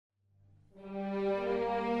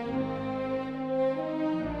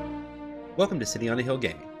Welcome to City on a Hill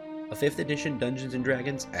Gaming, a 5th edition Dungeons &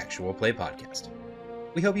 Dragons actual play podcast.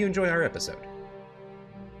 We hope you enjoy our episode.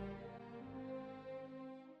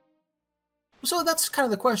 So that's kind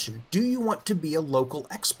of the question. Do you want to be a local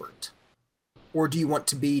expert? Or do you want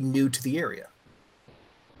to be new to the area?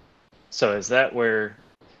 So is that where...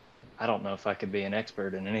 I don't know if I could be an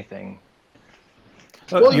expert in anything.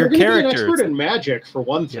 Well, you're going to be an expert in magic, for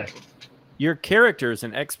one thing. Your character is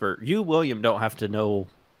an expert. You, William, don't have to know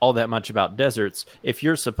all that much about deserts. If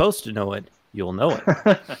you're supposed to know it, you'll know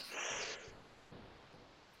it.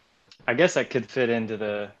 I guess that could fit into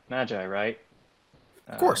the Magi, right?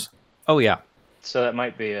 Of course. Oh, yeah. So that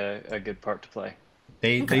might be a good part to play.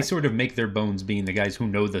 They sort of make their bones being the guys who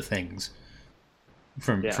know the things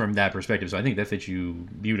from that perspective. So I think that fits you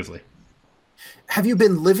beautifully. Have you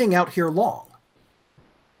been living out here long?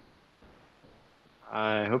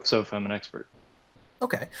 I hope so if I'm an expert.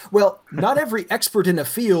 Okay. Well, not every expert in a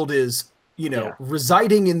field is,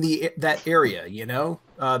 residing in that area,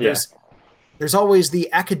 There's always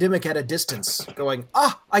the academic at a distance going,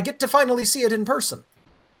 I get to finally see it in person.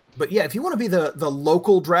 But yeah, if you want to be the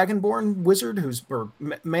local Dragonborn wizard or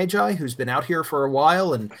magi who's been out here for a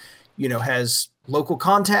while and, has local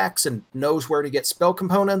contacts and knows where to get spell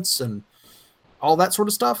components and all that sort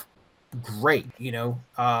of stuff, great.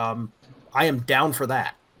 I am down for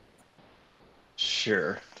that.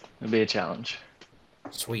 Sure. It'd be a challenge.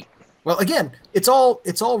 Sweet. Well, again, it's all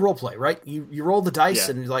role play, right? You roll the dice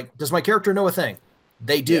and you're like, does my character know a thing?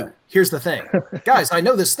 They do. Yeah. Here's the thing. Guys, I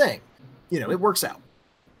know this thing. It works out.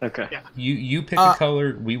 Okay. Yeah. You pick a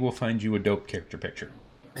color, we will find you a dope character picture.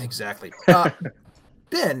 Exactly.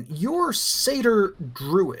 Ben, your satyr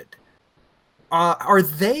druid, are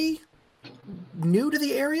they new to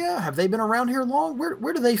the area? Have they been around here long?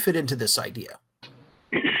 Where do they fit into this idea?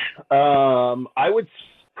 I would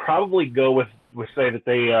probably go with say that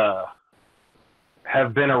they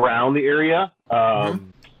have been around the area,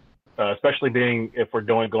 especially being if we're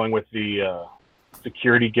going with the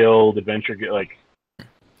security guild, adventure like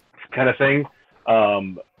kind of thing.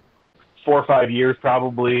 4 or 5 years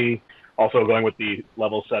probably. Also going with the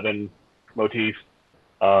level 7 motif.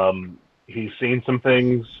 He's seen some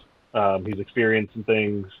things. He's experienced some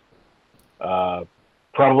things.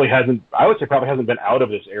 Probably hasn't been out of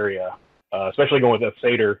this area, especially going with a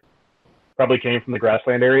satyr. Probably came from the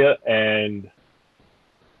grassland area and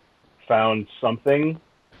found something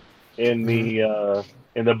in the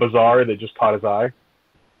bazaar that just caught his eye.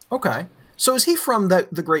 Okay, so is he from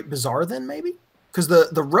the Great Bazaar then? Maybe because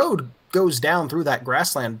the road goes down through that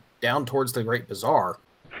grassland down towards the Great Bazaar.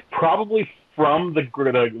 Probably from the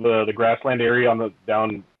grassland area on the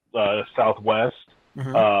down southwest.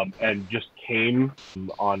 And just came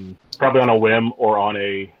probably on a whim or on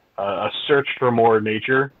a search for more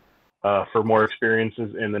nature, for more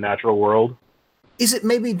experiences in the natural world. Is it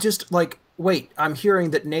maybe just like, wait, I'm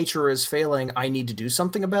hearing that nature is failing, I need to do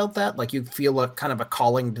something about that? Like you feel a kind of a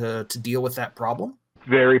calling to deal with that problem?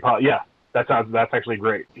 Yeah, that's actually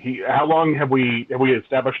great. How long have we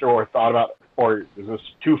established or thought about, or is this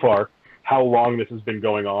too far, how long this has been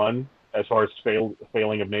going on as far as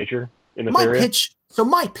failing of nature in this area?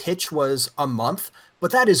 My pitch was a month,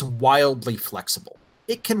 but that is wildly flexible.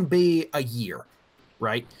 It can be a year,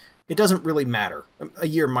 right? It doesn't really matter. A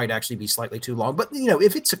year might actually be slightly too long, but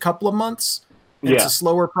if it's a couple of months and it's a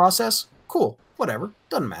slower process, cool, whatever,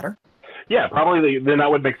 doesn't matter. Yeah, probably then that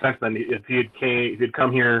would make sense then if he'd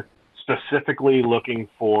come here specifically looking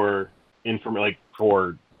for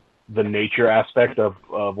for the nature aspect of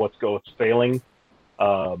what's failing,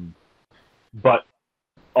 but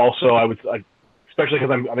also I would especially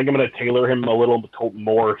because I think I'm going to tailor him a little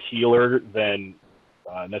more healer than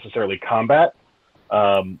necessarily combat,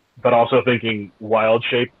 but also thinking wild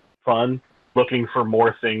shape fun, looking for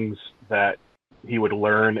more things that he would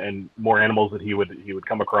learn and more animals that he would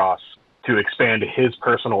come across to expand his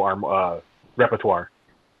personal repertoire.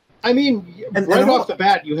 I mean, right off the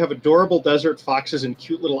bat, you have adorable desert foxes and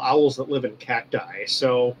cute little owls that live in cacti,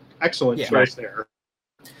 so excellent choice there.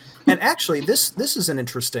 And actually, this is an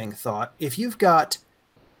interesting thought. If you've got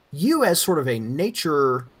you as sort of a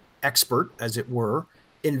nature expert, as it were,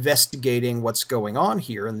 investigating what's going on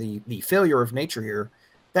here and the failure of nature here,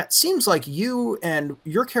 that seems like you and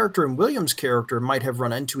your character and William's character might have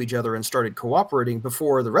run into each other and started cooperating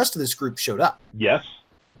before the rest of this group showed up. Yes.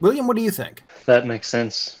 William, what do you think? That makes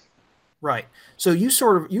sense. Right. So you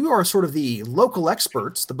are sort of the local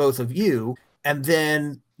experts, the both of you, and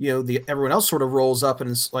then everyone else sort of rolls up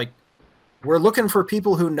and is like, we're looking for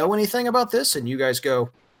people who know anything about this, and you guys go,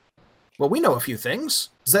 well, we know a few things.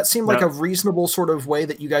 Does that seem like a reasonable sort of way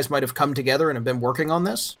that you guys might have come together and have been working on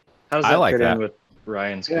this? How does that fit in with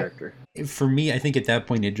Ryan's character? For me, I think at that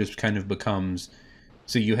point it just kind of becomes,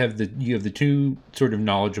 so you have the two sort of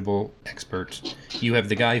knowledgeable experts. You have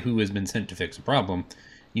the guy who has been sent to fix a problem.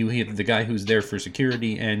 You have the guy who's there for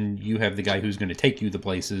security, and you have the guy who's going to take you the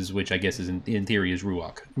places, which I guess is in theory is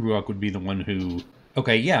Ruach. Ruach would be the one who,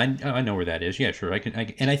 okay, yeah, I know where that is. Yeah, sure, I can.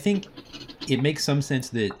 And I think it makes some sense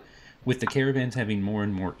that with the caravans having more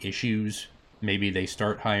and more issues, maybe they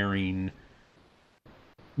start hiring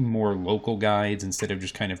more local guides instead of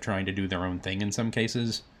just kind of trying to do their own thing in some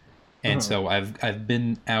cases. And so I've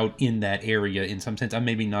been out in that area in some sense. I'm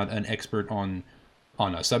maybe not an expert on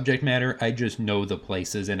a subject matter. I just know the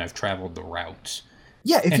places and I've traveled the routes.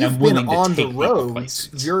 Yeah, if you've been on the roads,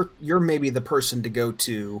 you're maybe the person to go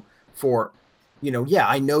to for, yeah,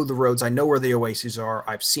 I know the roads, I know where the oases are,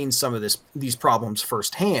 I've seen some of these problems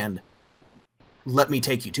firsthand. Let me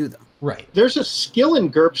take you to them. Right. There's a skill in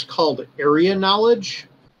GURPS called area knowledge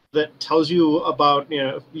that tells you about,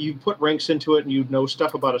 you put ranks into it and you know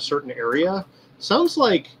stuff about a certain area. Sounds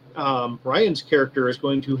like Ryan's character is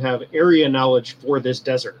going to have area knowledge for this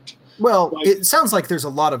desert. Well, it sounds like there's a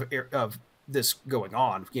lot of this going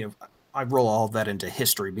on. I roll all of that into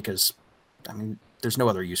history because, there's no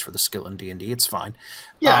other use for the skill in D&D. It's fine.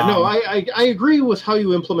 Yeah, no, I agree with how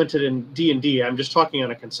you implement it in D&D. I'm just talking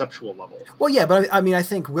on a conceptual level. Well, yeah, but I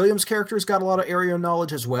think William's character's got a lot of area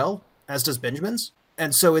knowledge as well, as does Benjamin's.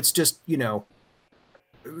 And so it's just,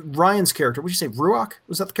 Ryan's character, would you say Ruach?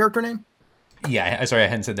 Was that the character name? Yeah, sorry, I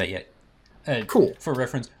hadn't said that yet. Cool. For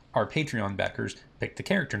reference, our Patreon backers picked the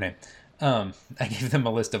character name. I gave them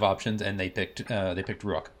a list of options, and they picked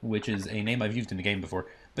Ruach, which is a name I've used in the game before,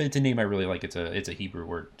 but it's a name I really like. It's a Hebrew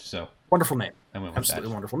word, so wonderful name. I went with absolutely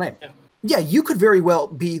that. Wonderful name. Yeah, you could very well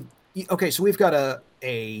be. Okay, so we've got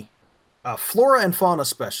a flora and fauna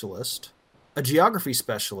specialist, a geography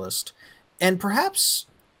specialist, and perhaps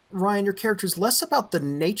Ryan, your character is less about the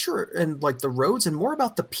nature and like the roads, and more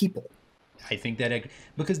about the people. I think that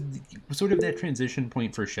because sort of that transition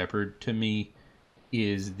point for Shepherd to me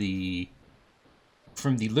is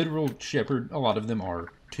from the literal shepherd, a lot of them are,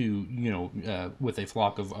 to, with a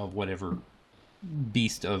flock of whatever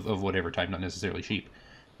beast of whatever type, not necessarily sheep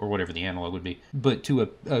or whatever the analog would be, but to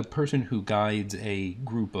a person who guides a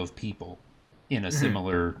group of people in a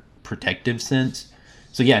similar protective sense.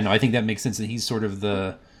 So yeah, no, I think that makes sense that he's sort of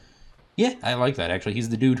yeah, I like that actually. He's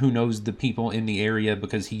the dude who knows the people in the area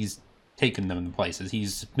because he's taken them to places.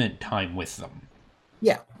 He's spent time with them.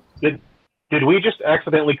 Yeah. Did we just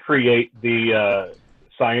accidentally create the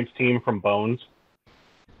science team from Bones?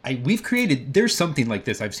 There's something like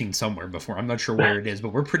this I've seen somewhere before. I'm not sure where it is, but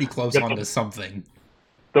we're pretty close onto something.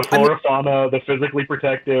 The flora, fauna, the physically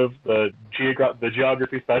protective, the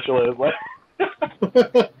geography specialist.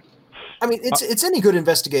 It's any good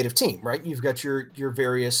investigative team, right? You've got your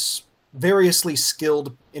variously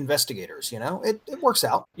skilled investigators, it works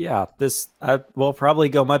out. Yeah, this will probably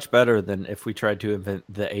go much better than if we tried to invent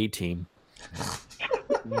the A-team.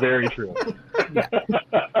 Very true.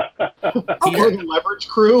 Peter, leverage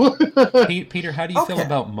crew. Peter, how do you feel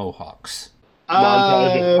about Mohawks?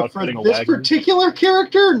 For this particular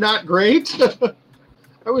character, not great.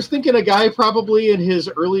 I was thinking a guy probably in his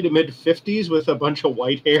early to mid 50s with a bunch of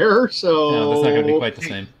white hair. So no, that's not going to be quite the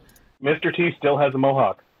same. Mr. T still has a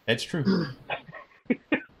mohawk. That's true.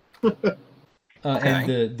 And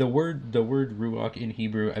the word ruach in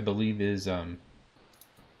Hebrew, I believe, is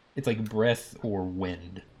it's like breath or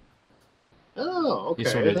wind. Oh, okay.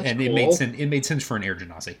 That's cool. It made sense for an air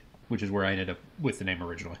genasi, which is where I ended up with the name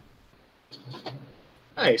originally.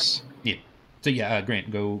 Nice. Yeah. So yeah,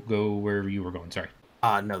 Grant, go wherever you were going. Sorry.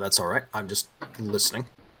 No, that's all right. I'm just listening.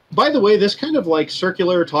 By the way, this kind of like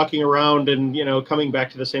circular talking around and, coming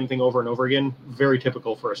back to the same thing over and over again, very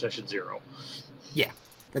typical for a session 0. Yeah,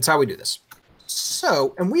 that's how we do this.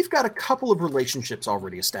 So, and we've got a couple of relationships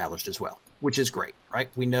already established as well, which is great, right?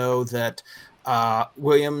 We know that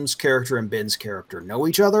William's character and Ben's character know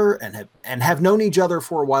each other and have known each other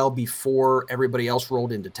for a while before everybody else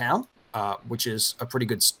rolled into town, which is a pretty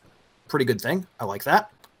good thing. I like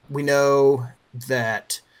that. We know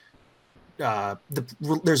that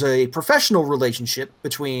there's a professional relationship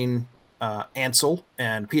between Ansel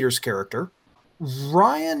and Peter's character.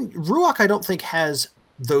 Ruach, I don't think has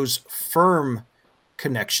those firm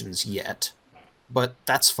connections yet, but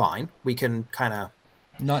that's fine. We can kind of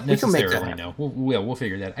not necessarily. No, we'll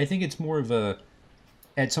figure that. I think it's more of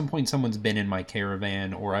at some point someone's been in my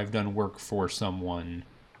caravan, or I've done work for someone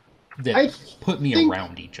that put me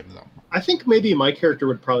around each of them. I think maybe my character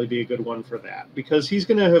would probably be a good one for that, because he's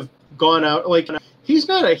going to have gone out, like, he's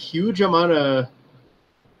got a huge amount of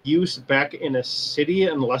use back in a city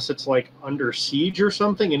unless it's like under siege or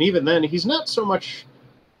something. And even then, he's not so much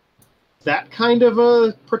that kind of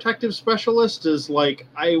a protective specialist as like,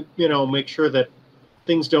 make sure that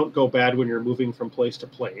things don't go bad when you're moving from place to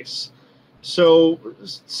place. So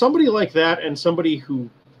somebody like that and somebody who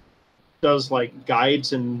does like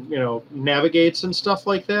guides and, navigates and stuff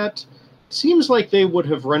like that, seems like they would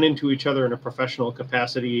have run into each other in a professional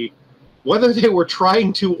capacity, whether they were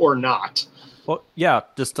trying to or not. Well, yeah,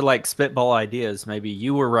 just to like spitball ideas, maybe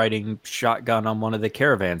you were riding shotgun on one of the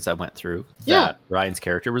caravans that went through that Ryan's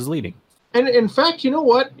character was leading. And in fact, you know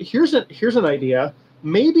what? Here's an idea.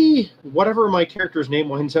 Maybe whatever my character's name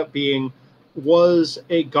winds up being was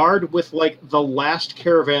a guard with like the last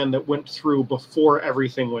caravan that went through before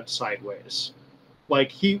everything went sideways.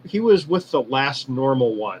 Like he was with the last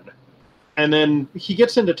normal one. And then he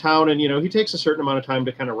gets into town and, he takes a certain amount of time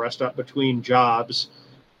to kind of rest up between jobs.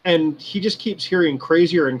 And he just keeps hearing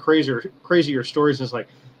crazier and crazier stories. And it's like,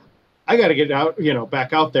 I got to get out,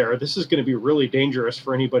 back out there. This is going to be really dangerous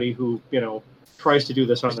for anybody who, tries to do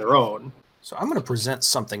this on their own. So I'm going to present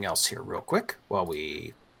something else here real quick while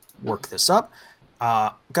we work this up.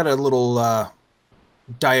 Got a little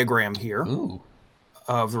diagram here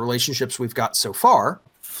of the relationships we've got so far.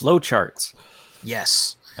 Flowcharts.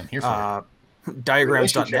 Yes. I'm here for it.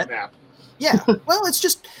 Diagrams.net. Yeah. Well,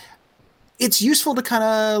 it's useful to kind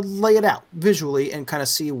of lay it out visually and kind of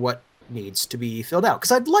see what needs to be filled out.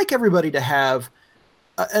 Because I'd like everybody to have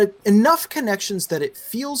enough connections that it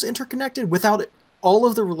feels interconnected without all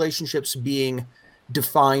of the relationships being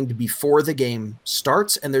defined before the game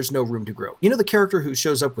starts and there's no room to grow. The character who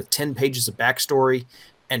shows up with 10 pages of backstory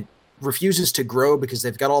and refuses to grow because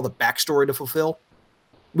they've got all the backstory to fulfill?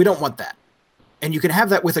 We don't want that. And you can have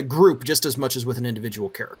that with a group just as much as with an individual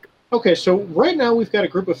character. Okay, so right now we've got a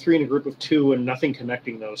group of 3 and a group of 2 and nothing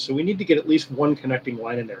connecting those. So we need to get at least one connecting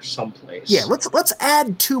line in there someplace. Yeah, let's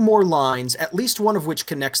add 2 more lines, at least one of which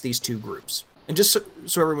connects these 2 groups. And just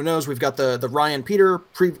so everyone knows, we've got the Ryan Peter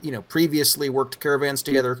previously worked caravans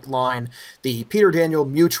together line, the Peter Daniel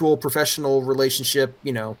mutual professional relationship,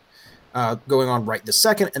 going on right this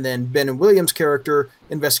second, and then Ben and William's character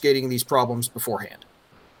investigating these problems beforehand.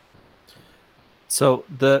 So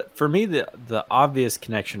for me, the obvious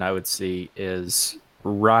connection I would see is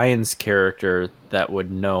Ryan's character that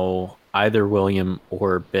would know either William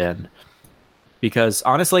or Ben. Because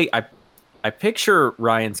honestly, I picture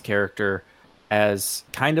Ryan's character as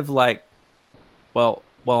kind of like, kind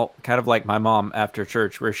of like my mom after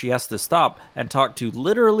church, where she has to stop and talk to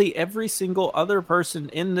literally every single other person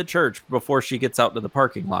in the church before she gets out to the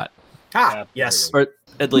parking lot. Yes. Or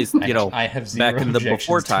at least, I have zero back in the objections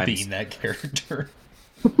before to times. being that character.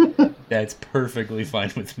 That's perfectly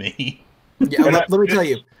fine with me. Yeah, let me tell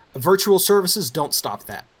you, virtual services don't stop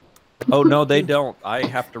that. Oh, no, they don't. I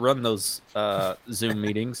have to run those Zoom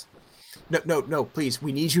meetings. No, please.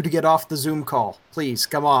 We need you to get off the Zoom call. Please,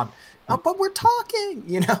 come on. Oh, but we're talking,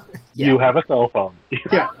 Yeah. You have a cell phone.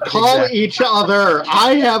 Yeah, call each other.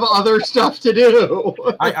 I have other stuff to do.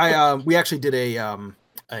 We actually did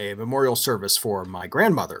a memorial service for my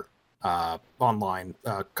grandmother online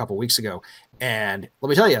a couple weeks ago, and let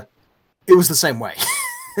me tell you, it was the same way.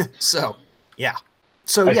 So, yeah.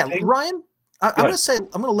 So, Ryan, I'm going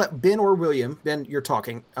to let Ben or William, Ben, you're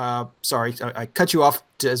talking. Sorry, I cut you off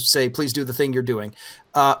to say, please do the thing you're doing.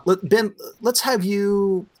 Ben, let's have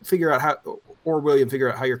you figure out William figure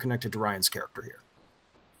out how you're connected to Ryan's character here.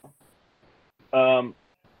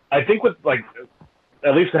 I think with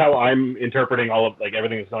at least how I'm interpreting all of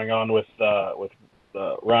everything that's going on with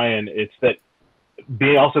Ryan, it's that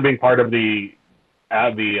being part of the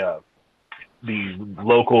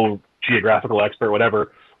local geographical expert,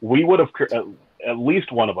 whatever, we would have at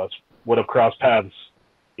least one of us would have crossed paths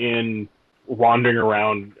in wandering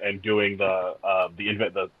around and doing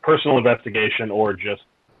the personal investigation, or just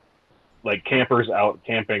like campers out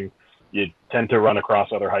camping. You tend to run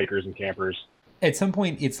across other hikers and campers. At some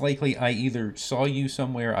point, it's likely I either saw you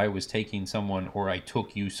somewhere, I was taking someone, or I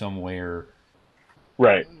took you somewhere.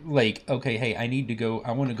 Right. Like, okay, hey,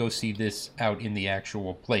 I want to go see this out in the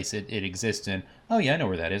actual place it exists in. Oh, yeah, I know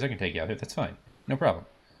where that is. I can take you out there. That's fine. No problem.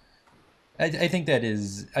 I think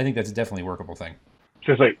that's a definitely workable thing.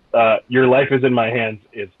 Just like, your life is in my hands.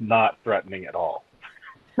 It's not threatening at all.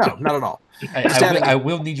 No, not at all. I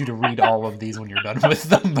will need you to read all of these when you're done with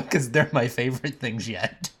them, because they're my favorite things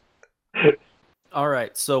yet. All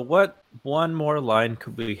right. So what one more line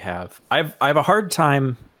could we have? I have a hard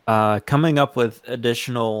time coming up with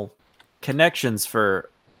additional connections for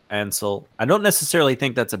Ansel. I don't necessarily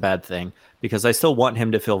think that's a bad thing, because I still want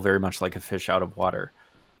him to feel very much like a fish out of water.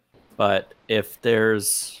 But if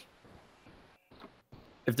there's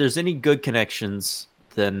if there's any good connections,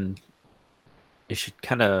 then it should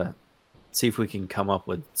kind of see if we can come up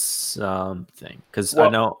with something. Because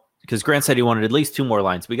Grant said he wanted at least 2 more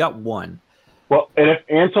lines. We got 1. Well, and if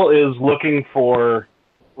Ansel is looking for,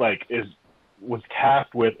 was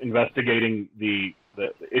tasked with investigating the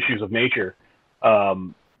issues of nature,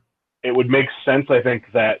 it would make sense, I think,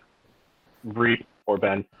 that Reap or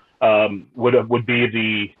Ben would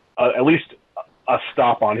be at least a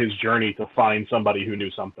stop on his journey to find somebody who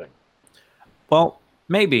knew something. Well,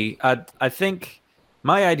 maybe. I think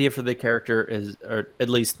my idea for the character is, or at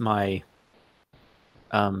least my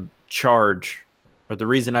charge, or the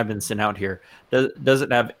reason I've been sent out here,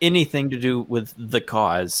 doesn't have anything to do with the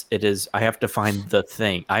cause. It is, I have to find the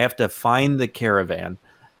thing. I have to find the caravan.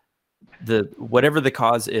 Whatever the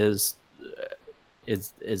cause is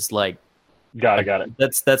like. Got it.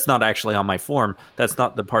 That's not actually on my form. That's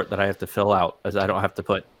not the part that I have to fill out, as I don't have to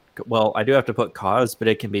put. Well, I do have to put cause, but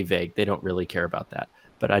it can be vague. They don't really care about that.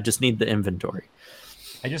 But I just need the inventory.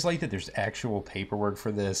 I just like that there's actual paperwork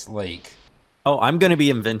for this. Oh, I'm going to be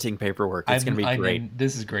inventing paperwork. It's going to be great. Mean,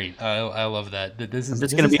 this is great. I love that. This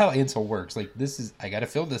is how Ansel works. I got to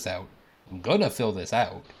fill this out. I'm gonna fill this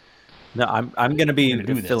out. No, I'm going to be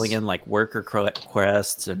filling in worker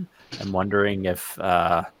quests and wondering if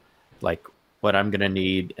what I'm going to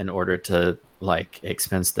need in order to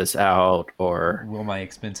expense this out, or will my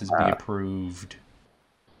expenses be approved?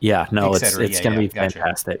 Yeah, no, it's going to be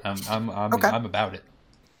fantastic. I'm about it.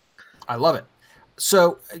 I love it.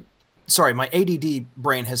 So, sorry, my ADD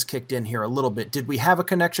brain has kicked in here a little bit. Did we have a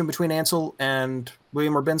connection between Ansel and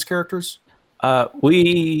William or Ben's characters? I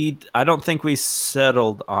don't think we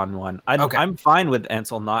settled on one. I'm fine with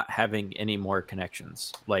Ansel not having any more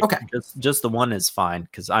connections. Just the one is fine,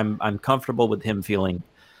 because I'm comfortable with him feeling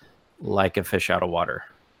like a fish out of water.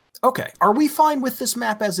 Okay. Are we fine with this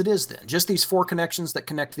map as it is then? Just these 4 connections that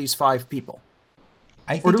connect these 5 people?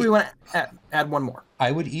 Or do we want to add one more?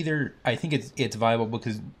 I think it's viable,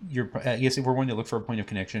 because I guess if we're wanting to look for a point of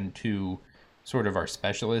connection to sort of our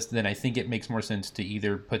specialist, then I think it makes more sense to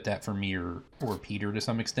either put that for me or Peter to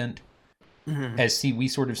some extent. Mm-hmm. As we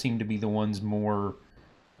sort of seem to be the ones more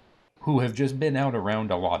who have just been out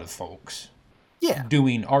around a lot of folks. Yeah.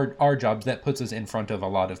 Doing our jobs. That puts us in front of a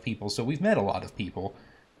lot of people. So we've met a lot of people.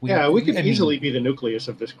 We could easily be the nucleus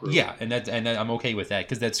of this group. Yeah, and I'm okay with that,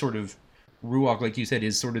 because that's sort of Ruach, like you said,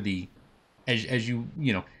 is sort of the as you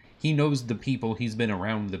he knows the people, he's been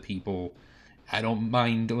around the people. I don't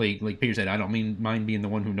mind, like Peter said, I don't mind being the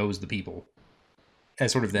one who knows the people.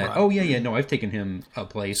 As sort of that, right. Oh yeah, no, I've taken him a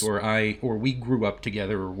place, or we grew up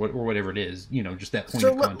together, or whatever it is, just that point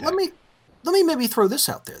of contact. Let me maybe throw this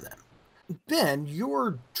out there then. Ben,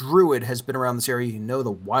 your druid has been around this area. You know the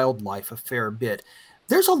wildlife a fair bit.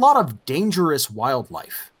 There's a lot of dangerous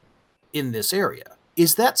wildlife in this area.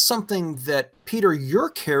 Is that something that, Peter, your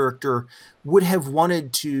character would have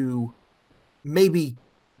wanted to maybe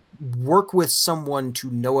work with someone to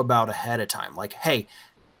know about ahead of time? Like, hey,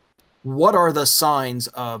 what are the signs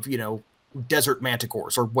of, desert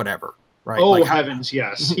manticores or whatever, right? Oh, heavens,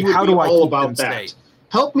 yes. He would be all about that. Stay.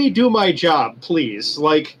 Help me do my job, please.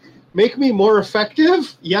 Make me more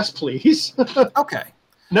effective? Yes, please. Okay.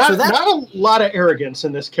 Not a lot of arrogance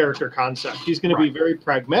in this character concept. He's going to be very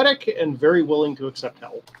pragmatic and very willing to accept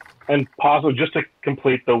help. And possibly, just to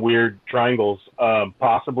complete the weird triangles,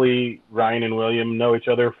 possibly Ryan and William know each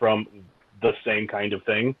other from the same kind of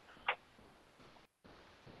thing.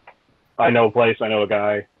 I know a place, I know a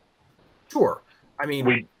guy. Sure. I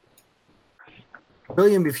mean,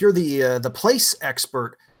 William, if you're the place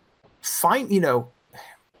expert,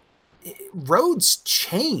 roads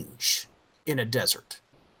change in a desert.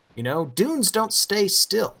 Dunes don't stay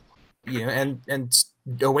still. And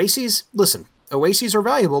oases, listen, oases are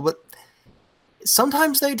valuable, but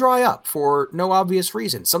sometimes they dry up for no obvious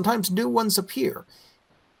reason. Sometimes new ones appear.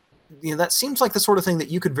 That seems like the sort of thing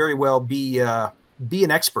that you could very well be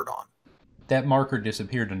an expert on. That marker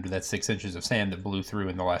disappeared under that 6 inches of sand that blew through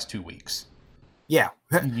in the last 2 weeks. Yeah.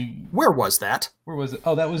 Where was that? Where was it?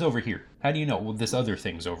 Oh, that was over here. How do you know? Well, this other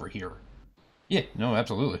thing's over here. Yeah, no,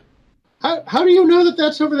 absolutely. How do you know that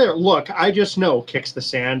that's over there? Look, I just know. Kicks the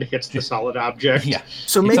sand, hits the solid object. Yeah.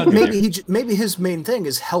 So maybe his main thing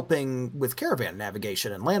is helping with caravan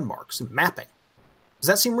navigation and landmarks and mapping. Does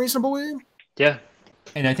that seem reasonable, William? Yeah.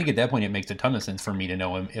 And I think at that point it makes a ton of sense for me to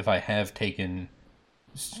know him if I have taken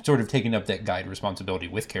up that guide responsibility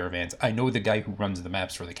with caravans. I know the guy who runs the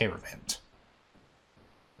maps for the caravans.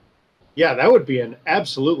 Yeah, that would be an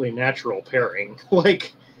absolutely natural pairing.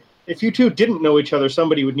 If you two didn't know each other,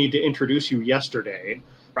 somebody would need to introduce you yesterday.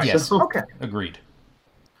 Right. Yes. Okay. Agreed.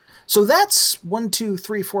 So that's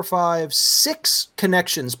 6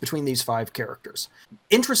 connections between these 5 characters.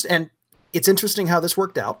 And it's interesting how this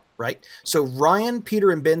worked out, right? So Ryan,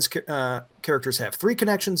 Peter, and Ben's characters have 3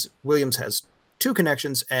 connections. Williams has 2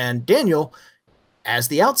 connections, and Daniel, as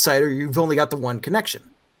the outsider, you've only got the 1 connection,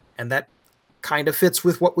 and that kind of fits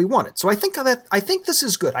with what we wanted. So I think this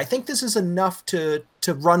is good. I think this is enough to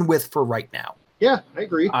run with for right now. Yeah, I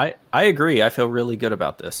agree. I agree. I feel really good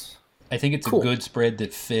about this. I think it's Cool. a good spread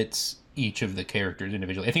that fits each of the characters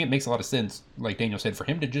individually. I think it makes a lot of sense, like Daniel said, for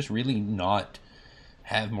him to just really not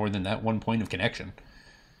have more than that 1 point of connection.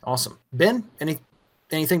 Awesome. Ben,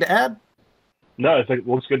 anything to add? No, it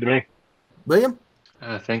looks good to me. William?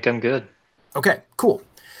 I think I'm good. Okay, cool.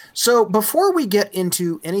 So before we get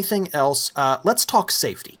into anything else, let's talk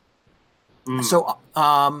safety. So,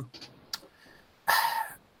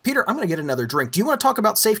 Peter, I'm going to get another drink. Do you want to talk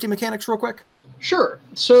about safety mechanics real quick? Sure.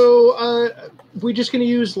 So, we just going to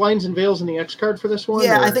use lines and veils in the X card for this one?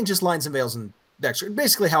 Yeah, or? I think just lines and veils and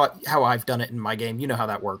basically how I've done it in my game. You know how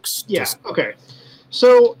that works. Yeah. Okay.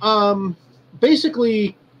 So,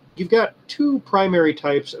 basically, you've got 2 primary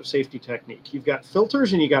types of safety technique. You've got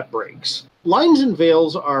filters and you got breaks. Lines and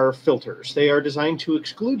veils are filters. They are designed to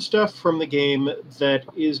exclude stuff from the game that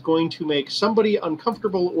is going to make somebody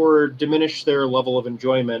uncomfortable or diminish their level of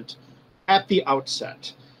enjoyment at the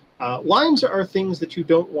outset. Lines are things that you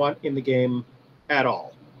don't want in the game at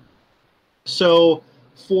all. So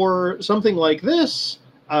for something like this,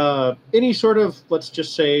 any sort of, let's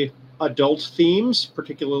just say, adult themes,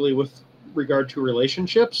 particularly with regard to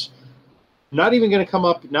relationships, not even going to come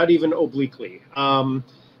up, not even obliquely.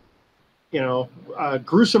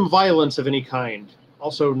 Gruesome violence of any kind,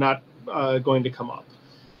 also not going to come up.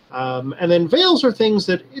 And then veils are things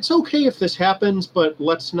that it's okay if this happens, but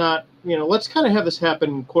let's not, let's kind of have this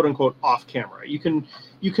happen, quote unquote, off camera. You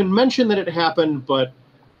can mention that it happened, but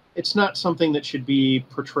it's not something that should be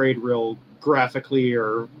portrayed real graphically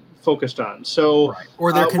or focused on. So, right.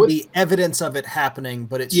 Or there can be evidence of it happening,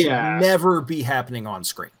 but it should never be happening on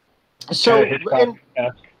screen. So,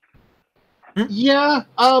 yeah,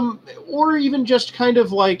 or even just kind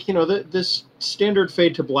of like, this standard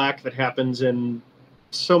fade to black that happens in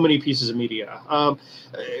so many pieces of media.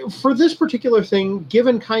 For this particular thing,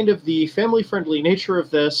 given kind of the family-friendly nature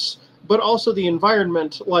of this, but also the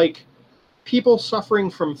environment, like people suffering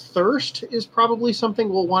from thirst is probably something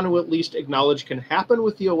we'll want to at least acknowledge can happen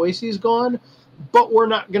with the oases gone, but we're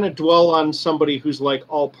not going to dwell on somebody who's like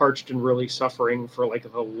all parched and really suffering for like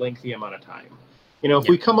a lengthy amount of time. If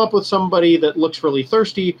we come up with somebody that looks really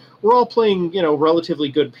thirsty, we're all playing, relatively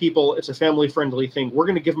good people. It's a family-friendly thing. We're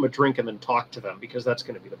going to give them a drink and then talk to them because that's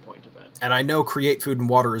going to be the point of it. And I know Create Food and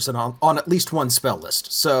Water is on at least one spell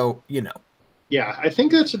list, so Yeah, I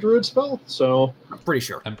think that's a druid spell, so I'm pretty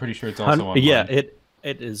sure. I'm pretty sure it's also on. Yeah, it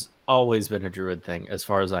has always been a druid thing, as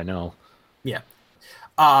far as I know. Yeah.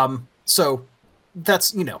 So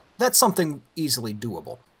that's that's something easily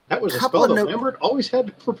doable. That was a spell that Lambert always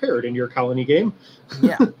had prepared in your colony game.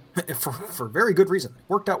 Yeah, for very good reason.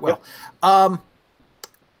 Worked out well. Yeah.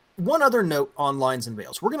 One other note on lines and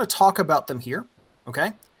veils. We're going to talk about them here,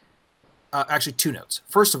 okay? Actually, 2 notes.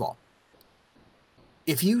 First of all,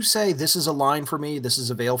 if you say this is a line for me, this is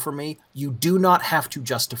a veil for me, you do not have to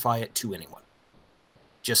justify it to anyone.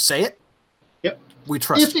 Just say it. Yep. We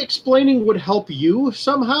trust If you. explaining would help you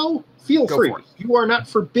somehow, feel Go free. for it. You are not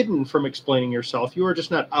forbidden from explaining yourself. You are just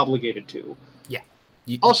not obligated to. Yeah.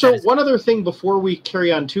 Also, one other thing before we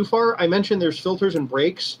carry on too far, I mentioned there's filters and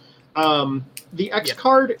breaks. The X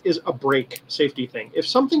card is a break safety thing. If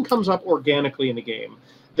something comes up organically in the game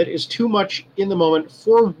that is too much in the moment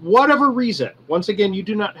for whatever reason, once again, you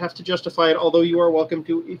do not have to justify it, although you are welcome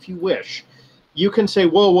to if you wish. You can say,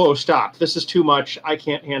 whoa, stop. This is too much. I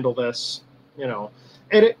can't handle this.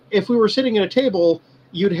 And if we were sitting at a table,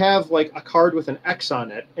 you'd have like a card with an X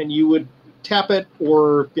on it, and you would tap it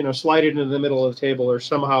or slide it into the middle of the table or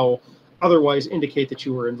somehow otherwise indicate that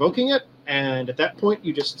you were invoking it. And at that point,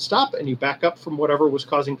 you just stop and you back up from whatever was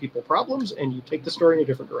causing people problems, and you take the story in a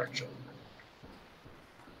different direction.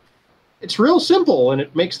 It's real simple, and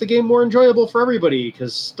it makes the game more enjoyable for everybody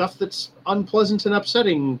because stuff that's unpleasant and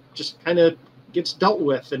upsetting just kind of gets dealt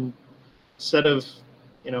with, and instead of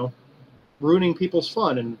ruining people's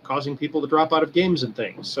fun and causing people to drop out of games and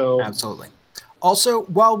things. So absolutely. Also,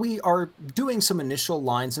 while we are doing some initial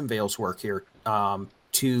lines and veils work here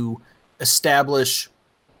to establish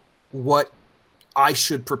what I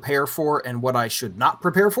should prepare for and what I should not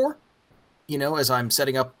prepare for, as I'm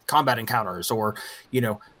setting up combat encounters, or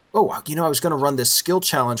I was going to run this skill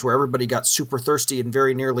challenge where everybody got super thirsty and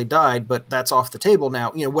very nearly died, but that's off the table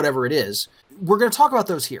now, whatever it is. We're going to talk about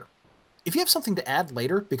those here. If you have something to add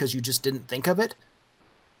later because you just didn't think of it,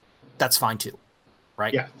 that's fine too,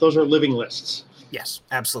 right? Yeah, those are living lists. Yes,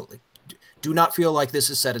 absolutely. Do not feel like this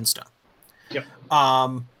is set in stone. Yep.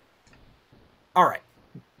 All right.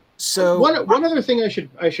 So one other thing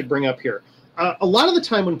I should bring up here. A lot of the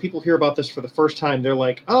time when people hear about this for the first time, they're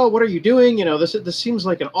like, "Oh, what are you doing? You know, this seems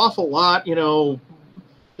like an awful lot. You know,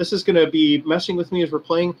 this is going to be messing with me as we're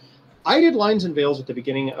playing." I did Lines and Veils at the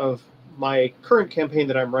beginning of my current campaign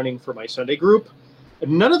that I'm running for my Sunday group.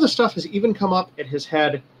 None of the stuff has even come up. It has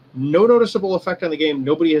had no noticeable effect on the game.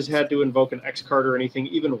 Nobody has had to invoke an X card or anything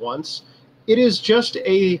even once. It is just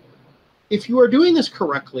if you are doing this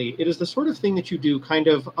correctly, it is the sort of thing that you do kind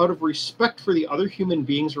of out of respect for the other human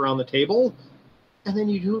beings around the table, and then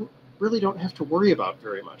you really don't have to worry about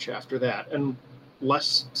very much after that,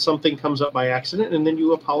 unless something comes up by accident, and then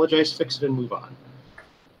you apologize, fix it, and move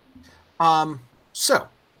on. So,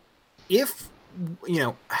 if,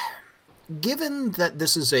 given that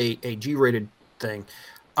this is a G-rated thing,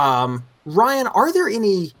 Ryan, are there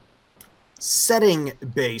any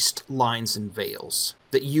setting-based lines and veils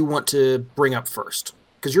that you want to bring up first?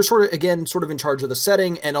 Because you're sort of in charge of the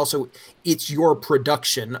setting, and also it's your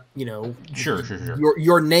production. Sure.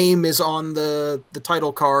 Your name is on the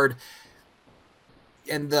title card,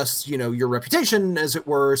 and thus your reputation, as it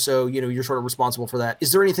were. So you're sort of responsible for that.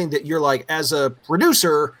 Is there anything that you're like, as a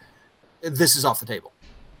producer, this is off the table?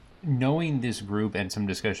 Knowing this group and some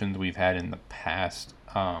discussions we've had in the past,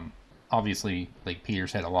 obviously, like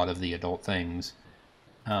Peter's had a lot of the adult things.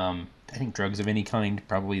 I think drugs of any kind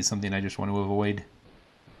probably is something I just want to avoid.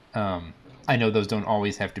 I know those don't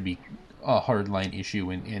always have to be a hardline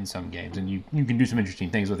issue in some games, and you can do some interesting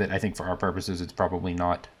things with it. I think for our purposes, it's probably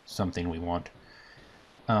not something we want.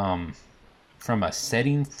 From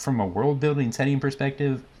a world building setting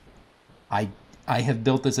perspective, I have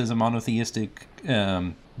built this as a monotheistic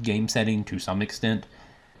game setting to some extent.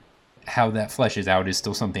 How that fleshes out is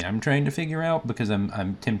still something I'm trying to figure out, because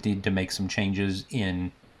I'm tempted to make some changes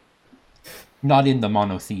not in the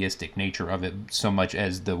monotheistic nature of it so much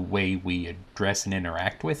as the way we address and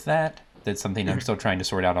interact with that. That's something I'm still trying to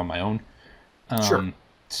sort out on my own. Sure.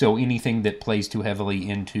 So anything that plays too heavily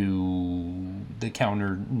into the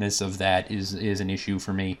counterness of that is an issue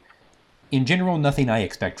for me. In general, nothing I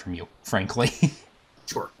expect from you, frankly.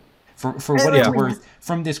 Sure. For what it's worth,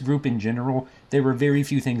 from this group in general, there were very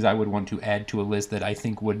few things I would want to add to a list that I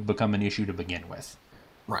think would become an issue to begin with.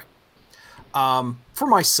 Right. For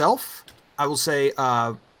myself, I will say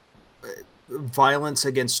violence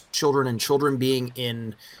against children and children being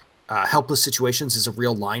in helpless situations is a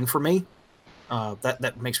real line for me.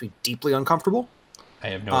 That makes me deeply uncomfortable. I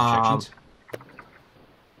have no objections.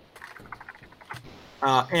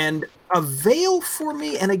 And a veil for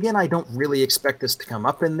me, and again, I don't really expect this to come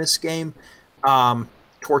up in this game,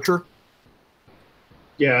 torture.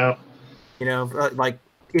 Yeah. Like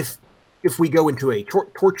if we go into a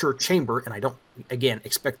torture chamber, and I don't, again,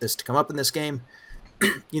 expect this to come up in this game,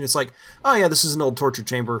 it's like, oh yeah, this is an old torture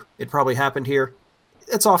chamber. It probably happened here.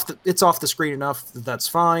 It's off the screen enough that's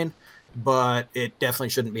fine, but it definitely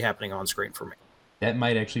shouldn't be happening on screen for me. That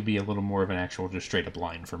might actually be a little more of an actual just straight up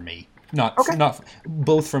line for me. Not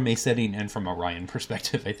both from a setting and from a Ryan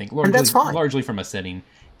perspective, I think. And that's fine. Largely from a setting.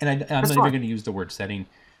 And I'm not even going to use the word setting.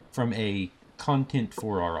 From a content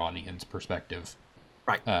for our audience perspective.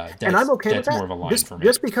 Right. And I'm okay with that. That's more of a line for me.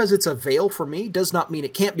 Just because it's a veil for me does not mean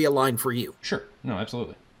it can't be a line for you. Sure. No,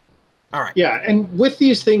 absolutely. All right. Yeah, and with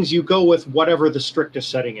these things, you go with whatever the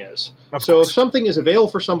strictest setting is. Of so course. if something is a veil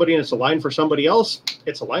for somebody and it's a line for somebody else,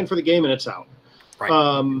 it's a line for the game and it's out.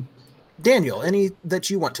 Right. Daniel, any that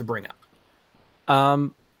you want to bring up?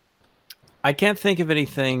 I can't think of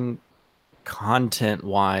anything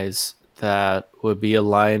content-wise that would be a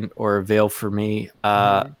line or a veil for me.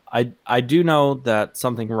 I do know that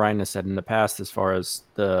something Ryan has said in the past, as far as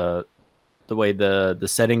the way the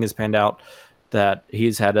setting is panned out, that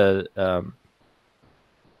he's had a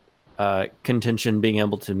contention being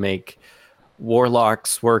able to make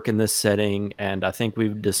warlocks work in this setting, and I think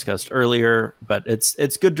we've discussed earlier, but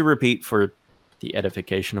it's good to repeat for the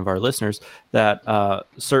edification of our listeners that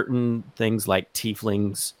certain things like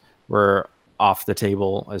tieflings were off the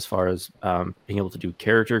table as far as being able to do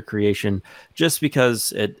character creation, just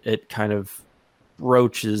because it kind of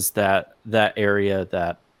broaches that area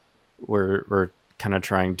that we're kind of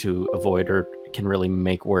trying to avoid or can really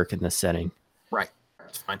make work in this setting. Right.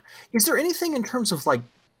 That's fine. Is there anything in terms of like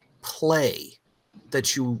play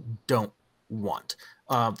that you don't want?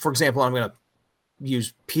 For example, I'm going to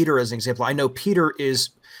use Peter as an example. I know Peter is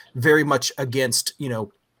very much against,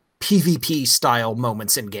 PvP style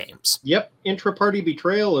moments in games. Yep, intra-party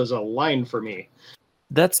betrayal is a line for me.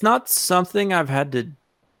 That's not something I've had to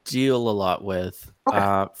deal a lot with.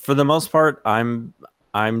 Okay. For the most part, I'm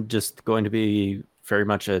just going to be very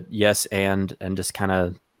much a yes and just kind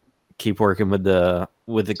of keep working with the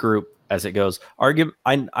group as it goes.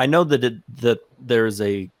 I know that there's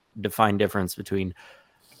a defined difference between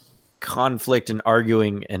conflict and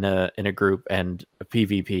arguing in a group and a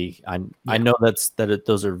PvP. I know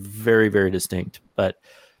those are very, very distinct, but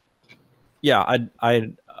yeah,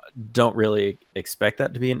 I don't really expect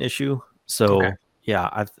that to be an issue. So Okay.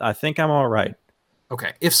 yeah, I think I'm all right.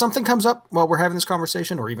 Okay. If something comes up while we're having this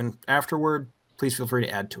conversation or even afterward, please feel free to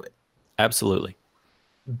add to it. Absolutely.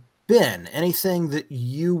 Ben, anything that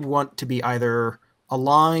you want to be either a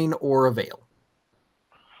line or a veil?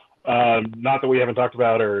 Not that we haven't talked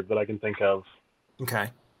about or that I can think of. Okay.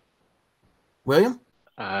 William?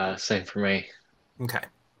 Same for me. Okay.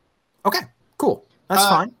 Okay, cool. That's Uh,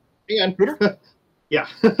 fine. And Peter? yeah.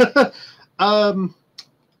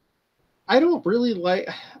 I don't really like.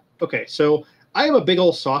 Okay, so I am a big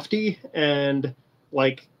old softy, and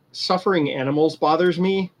like suffering animals bothers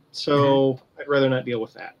me. So I'd rather not deal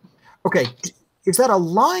with that. Okay. Is that a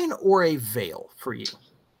line or a veil for you?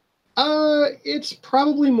 It's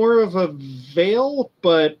probably more of a veil,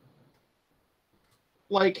 but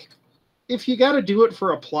like if you got to do it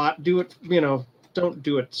for a plot, do it. Don't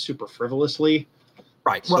do it super frivolously.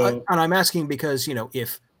 Right. Well, and I'm asking because,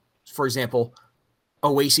 if, for example,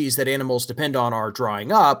 oases that animals depend on are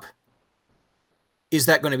drying up, is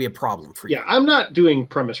that going to be a problem for you? Yeah, I'm not doing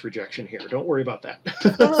premise rejection here. Don't worry about that.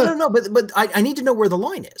 No. But I need to know where the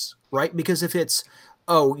line is, right? Because if it's,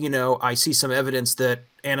 I see some evidence that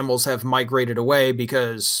animals have migrated away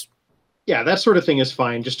because. Yeah, that sort of thing is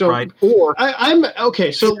fine. Just don't. Right. Or I'm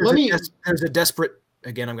okay. So there's a desperate.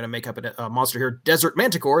 Again, I'm going to make up a monster here. Desert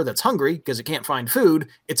manticore that's hungry because it can't find food.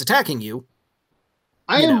 It's attacking you.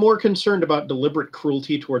 I am more concerned about deliberate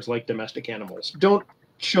cruelty towards like domestic animals. Don't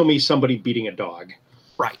show me somebody beating a dog.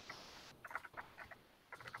 Right.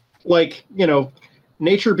 Like,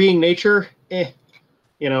 nature being nature,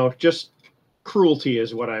 just cruelty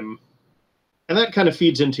is what I'm. And that kind of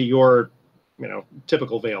feeds into your,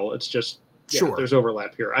 typical veil. It's just, sure. There's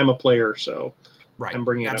overlap here. I'm a player, so right. I'm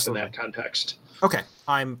bringing it Absolutely. up in that context. Okay.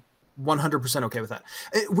 I'm 100% okay with that.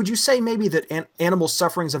 Would you say maybe that animal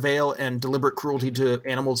suffering's a veil and deliberate cruelty to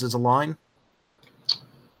animals is a line?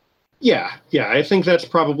 Yeah, I think that's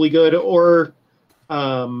probably good. Or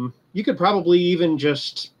you could probably even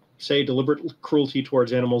just say deliberate cruelty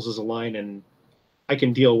towards animals is a line, and I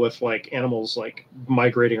can deal with like animals like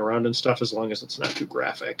migrating around and stuff as long as it's not too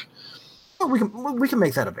graphic. Well, we can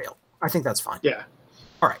make that a veil. I think that's fine. Yeah.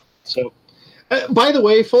 All right. So. By the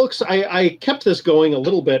way, folks, I kept this going a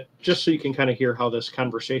little bit just so you can kind of hear how this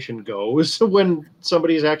conversation goes when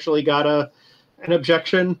somebody's actually got an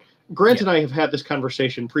objection. Grant and I have had this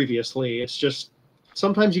conversation previously. It's just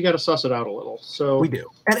sometimes you got to suss it out a little. So we do,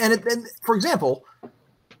 and for example,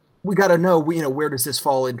 we got to know where does this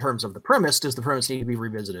fall in terms of the premise? Does the premise need to be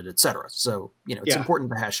revisited, etc.? So it's important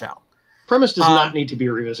to hash out. Premise does not need to be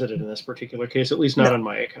revisited in this particular case, at least not on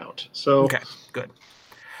my account. So okay, good.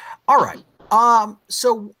 All right.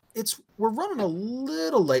 So we're running a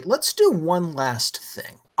little late. Let's do one last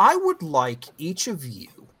thing. I would like each of you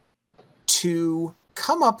to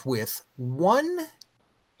come up with one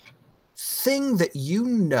thing that you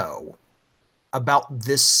know about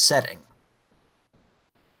this setting,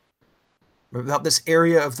 about this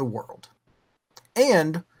area of the world,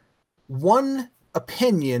 and one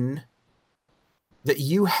opinion that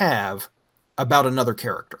you have about another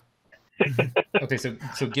character. Okay,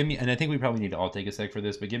 so give me, and I think we probably need to all take a sec for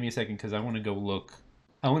this, but give me a second because I want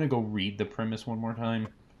to go read the premise one more time.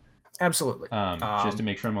 Absolutely. Just to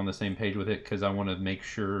make sure I'm on the same page with it, because I want to make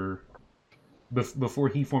sure before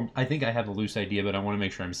he formed. I think I have a loose idea, but I want to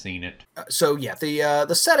make sure I'm seeing it. So yeah,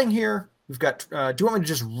 the setting here we've got. Do you want me to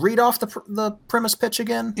just read off the premise pitch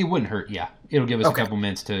again? It wouldn't hurt. Yeah, it'll give us a couple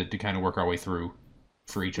minutes to kind of work our way through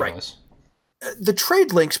for each of us. The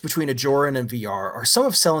trade links between Ajoran and VR are some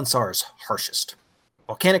of Selansar's harshest.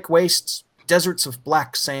 Volcanic wastes, deserts of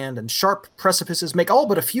black sand, and sharp precipices make all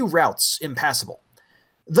but a few routes impassable.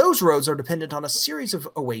 Those roads are dependent on a series of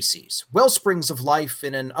oases, wellsprings of life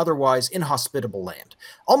in an otherwise inhospitable land,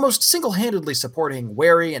 almost single-handedly supporting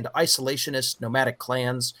wary and isolationist nomadic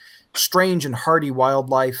clans, strange and hardy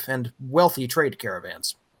wildlife, and wealthy trade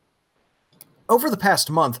caravans. Over the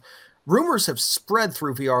past month, rumors have spread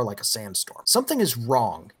through VR like a sandstorm. Something is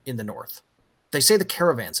wrong in the north. They say the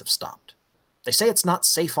caravans have stopped. They say it's not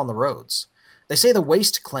safe on the roads. They say the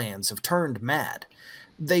waste clans have turned mad.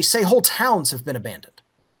 They say whole towns have been abandoned.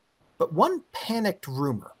 But one panicked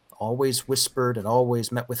rumor, always whispered and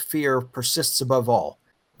always met with fear, persists above all.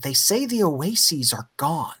 they say the oases are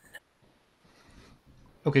gone.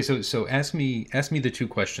 Okay, so ask me the two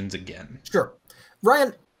questions again. Sure.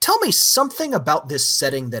 Ryan, tell me something about this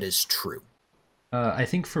setting that is true. I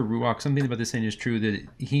think for Ruach, something about this thing is true, that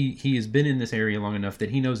he has been in this area long enough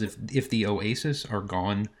that he knows if the oasis are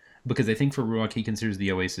gone, because I think for Ruach he considers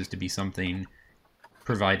the oasis to be something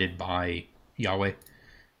provided by Yahweh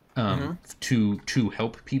to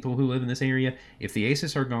help people who live in this area. If the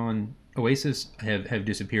oasis are gone, oasis have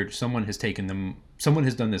disappeared, someone has taken them, someone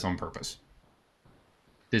has done this on purpose.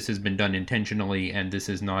 This has been done intentionally, and this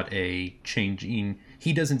is not a changing,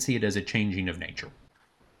 he doesn't see it as a changing of nature.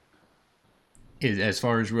 As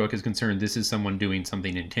far as Ruach is concerned, this is someone doing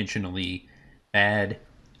something intentionally bad,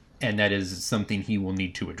 and that is something he will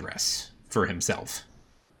need to address for himself.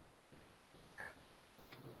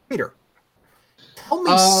 Peter, tell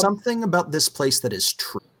me something about this place that is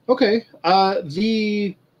true. Okay.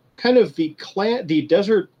 The clan, the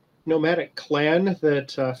desert nomadic clan that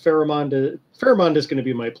Faramond is going to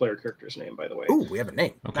be my player character's name, by the way. Ooh, we have a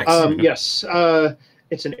name. Okay. Nice. Yes.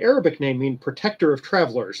 It's an Arabic name meaning protector of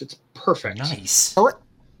travelers. It's perfect. Nice. Spell it.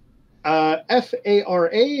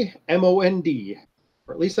 Faramond.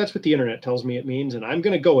 Or at least that's what the internet tells me it means, and I'm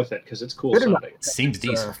going to go with it because it's cool Good enough. sounding. Seems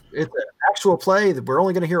decent. It's an actual play that we're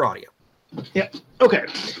only going to hear audio. Yeah. Okay.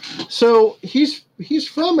 So he's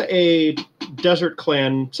from a desert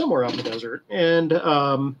clan somewhere out in the desert, and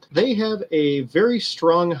they have a very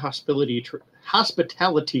strong hospitality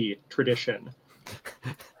tradition.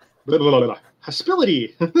 Blah, blah, blah, blah.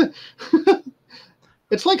 Hospitality.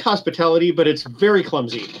 It's like hospitality, but it's very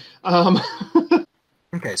clumsy.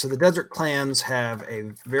 Okay, so the desert clans have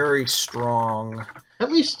a very strong.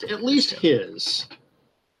 At least his.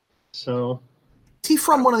 So. Is he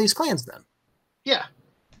from one of these clans then? Yeah.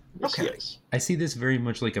 Yes, Okay. he is. I see this very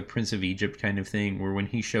much like a Prince of Egypt kind of thing, where when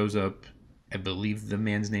he shows up, I believe the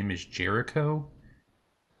man's name is Jericho.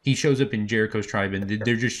 He shows up in Jericho's tribe, and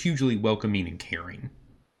they're just hugely welcoming and caring,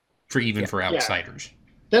 for outsiders.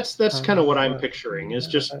 That's kind of what I'm picturing. Is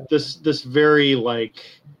just this very like,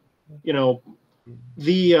 the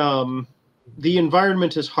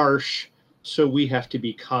environment is harsh, so we have to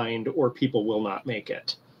be kind, or people will not make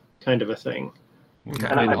it, kind of a thing. Okay.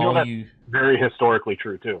 And I feel that's very historically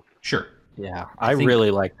true, too. Sure. Yeah, I I think-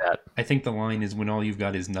 really like that. I think the line is, when all you've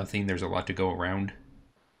got is nothing, there's a lot to go around.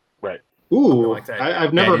 Right. Ooh, like that.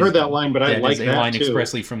 I've never That heard is- that line, but I like is a that line too.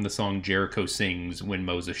 expressly from the song Jericho sings when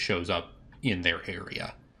Moses shows up in their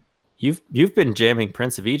area. You've been jamming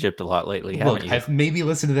Prince of Egypt a lot lately, haven't Look, you? I've maybe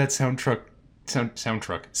listened to that soundtrack.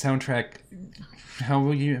 How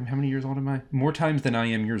many years old am I? More times than I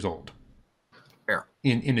am years old. Fair.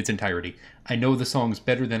 In its entirety. I know the songs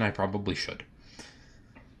better than I probably should.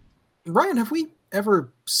 Ryan, have we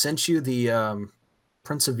ever sent you the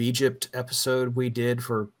Prince of Egypt episode we did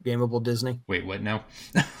for Gameable Disney? Wait, what now?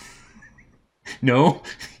 No?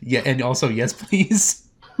 Yeah, and also, yes, please.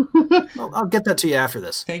 Well, I'll get that to you after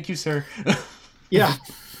this. Thank you, sir. Yeah,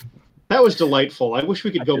 that was delightful. I wish we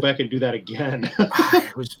could go back and do that again.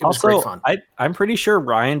 It was also, great fun. I'm pretty sure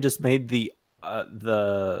Ryan just made the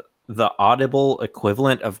audible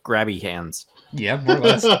equivalent of grabby hands. Yeah, more or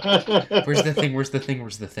less. Where's the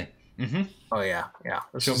thing? Mm-hmm. Oh yeah.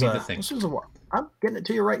 Show me the thing. This is I'm getting it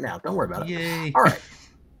to you right now. Don't worry about it. Yay. All right.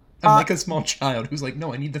 I'm like a small child who's like,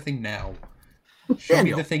 no, I need the thing now. Show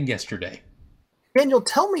Daniel. me the thing yesterday. Daniel,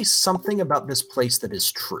 tell me something about this place that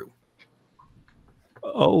is true.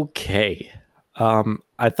 Okay.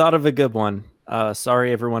 I thought of a good one.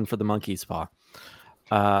 Sorry, everyone, for the monkey's paw.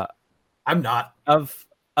 I'm not.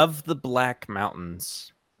 Of the Black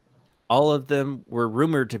Mountains, all of them were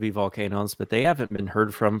rumored to be volcanoes, but they haven't been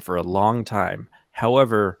heard from for a long time.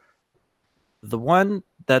 However, the one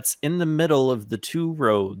that's in the middle of the two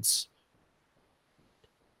roads,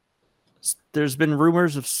 there's been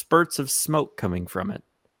rumors of spurts of smoke coming from it,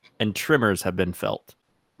 and tremors have been felt.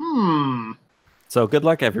 So good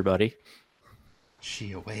luck, everybody.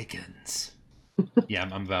 She awakens. Yeah,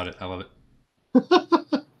 I'm about it. I love it.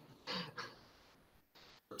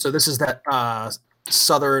 So this is that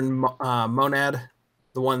southern monad,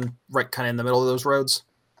 the one right kind of in the middle of those roads.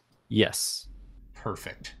 Yes.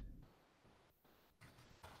 Perfect.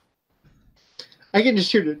 I can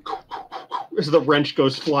just hear the as the wrench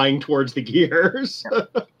goes flying towards the gears.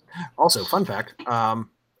 Also, fun fact: a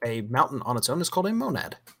mountain on its own is called a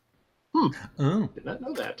monad. Oh, Did not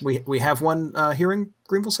know that. We have one here in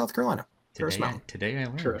Greenville, South Carolina. Ferris Mountain. today I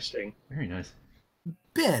learned. Interesting. Very nice.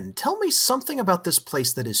 Ben, tell me something about this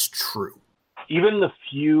place that is true. Even the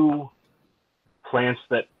few plants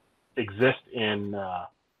that exist in,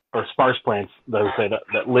 or sparse plants,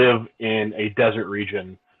 that live in a desert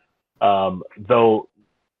region, though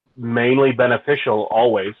mainly beneficial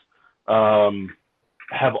always,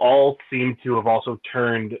 have all seemed to have also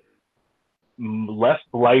turned less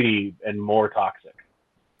blighty and more toxic.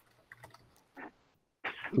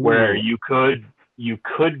 Where you could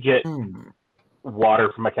get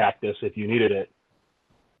water from a cactus if you needed it.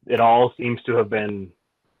 It all seems to have been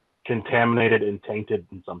contaminated and tainted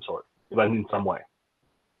in some sort, in some way.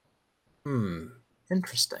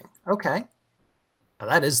 Interesting. Okay.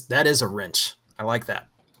 Now that is a wrench. I like that.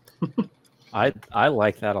 I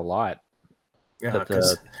like that a lot. Yeah, But,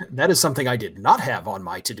 because that is something I did not have on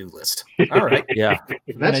my to-do list. All right. Yeah.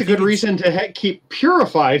 That's a good reason to keep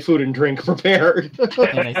purified food and drink prepared.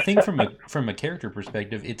 And I think from a character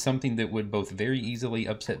perspective, it's something that would both very easily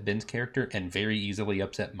upset Ben's character and very easily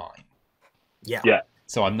upset mine. Yeah. Yeah.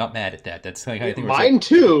 So I'm not mad at that. That's like I think Mine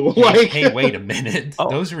too. Hey, wait a minute. Oh.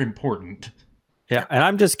 Those are important. Yeah, and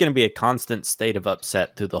I'm just going to be a constant state of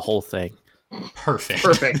upset through the whole thing. Perfect.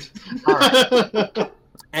 Perfect. All right.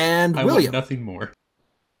 And I want William, nothing more.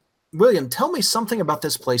 tell me something about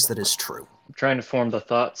this place that is true. I'm trying to form the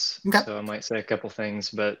thoughts, Okay. so I might say a couple things,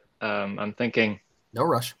 but I'm thinking No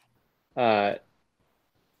rush.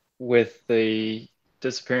 with the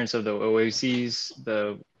disappearance of the oases,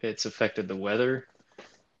 it's affected the weather.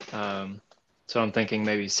 So I'm thinking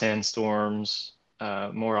maybe sandstorms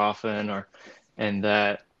more often, and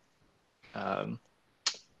that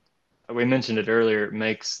we mentioned it earlier. It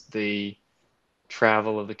makes the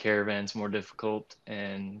travel of the caravans more difficult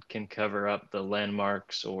and can cover up the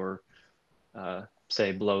landmarks or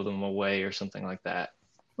say blow them away or something like that.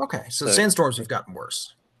 Okay. So So- sandstorms have gotten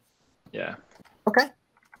worse. Yeah. Okay.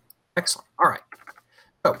 Excellent. All right.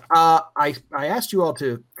 So I asked you all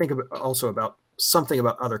to think about something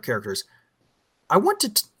about other characters. I want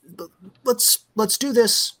to let's do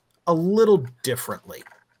this a little differently.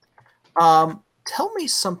 Tell me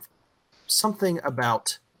something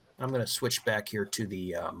about. I'm going to switch back here to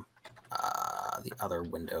the other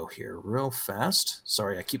window here real fast.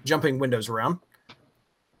 Sorry, I keep jumping windows around.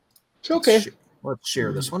 It's okay. Let's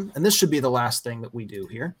share this one, and this should be the last thing that we do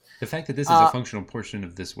here. The fact that this is a functional portion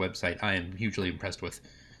of this website, I am hugely impressed with.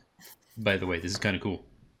 By the way, this is kind of cool.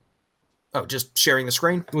 Oh, just sharing the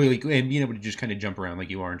screen. Well, like, and being able to just kind of jump around like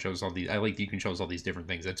you are and show us all these. I like that you can show us all these different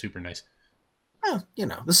things. That's super nice. Well,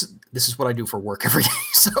 this is what I do for work every day,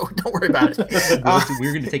 so don't worry about it.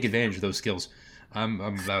 We're going to take advantage of those skills. I'm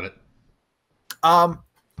about it. All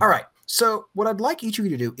right. So what I'd like each of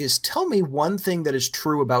you to do is tell me one thing that is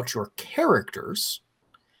true about your characters,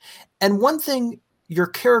 and one thing your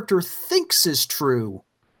character thinks is true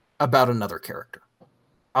about another character.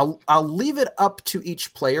 I'll leave it up to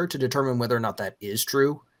each player to determine whether or not that is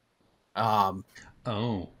true. Oh,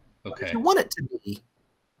 If okay. you want it to be,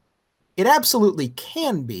 it absolutely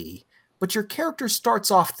can be, but your character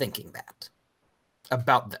starts off thinking that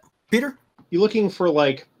about them. Peter? You looking for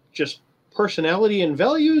like just personality and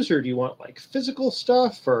values, or do you want like physical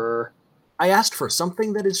stuff, or? I asked for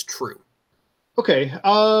something that is true. Okay.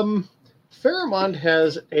 Pharamond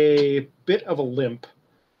has a bit of a limp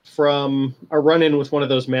from a run-in with one of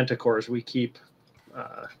those manticores we keep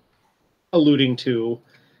alluding to.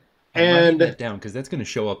 I'm writing And that down because that's going to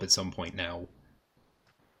show up at some point now.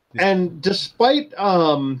 and despite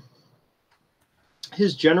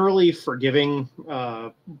his generally forgiving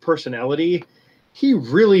personality, he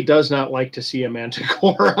really does not like to see a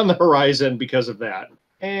manticore on the horizon because of that.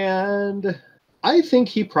 And I think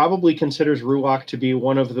he probably considers Ruach to be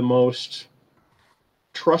one of the most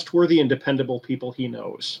trustworthy and dependable people he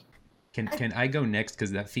knows. Can I go next?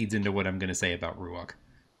 Because that feeds into what I'm going to say about Ruach.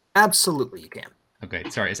 Absolutely, you can. Okay,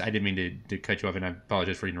 sorry. I didn't mean to cut you off, and I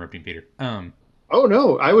apologize for interrupting Peter. Oh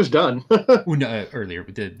no, I was done. Well, no, earlier,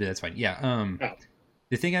 but that's fine. Yeah. Oh.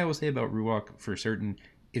 The thing I will say about Ruach for certain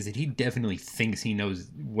is that he definitely thinks he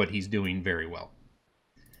knows what he's doing very well.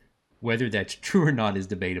 Whether that's true or not is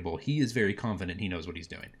debatable. He is very confident he knows what he's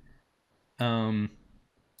doing.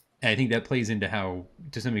 I think that plays into how,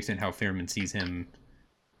 to some extent, how Fairman sees him.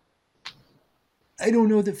 I don't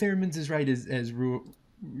know that Fairman's as right as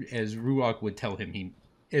Ruach would tell him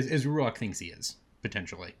as Ruach thinks he is,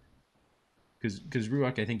 potentially. Because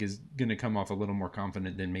Ruach, I think, is going to come off a little more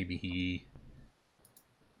confident than maybe he...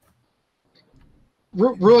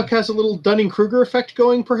 Ruach has a little Dunning-Kruger effect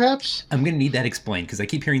going, perhaps? I'm going to need that explained, because I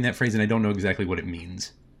keep hearing that phrase and I don't know exactly what it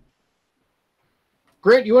means.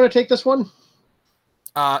 Grant, you want to take this one?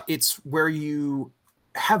 It's where you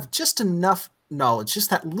have just enough knowledge, just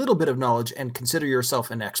that little bit of knowledge, and consider yourself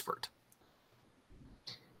an expert.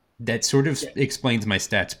 That sort of explains my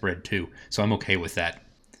stat spread, too, so I'm okay with that.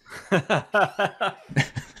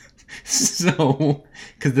 So,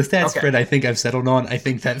 because the stat spread I think I've settled on, I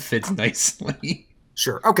think that fits nicely.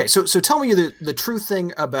 Sure. Okay. So tell me the true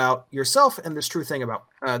thing about yourself and this true thing about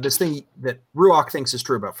this thing that Ruach thinks is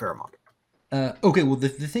true about Faramond. Okay. Well, the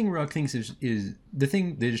thing Ruach thinks is the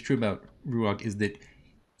thing that is true about Ruach is that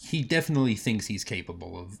he definitely thinks he's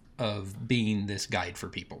capable of being this guide for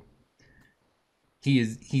people.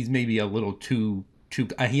 He's maybe a little too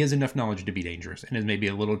he has enough knowledge to be dangerous and is maybe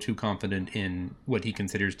a little too confident in what he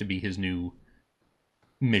considers to be his new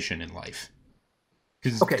mission in life.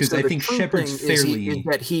 Because I think Shepard's fairly is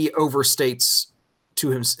that he overstates to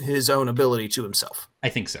his own ability to himself. I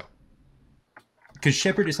think so. Because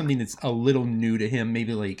Shepard is something that's a little new to him.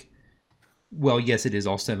 Maybe like, well, yes, it is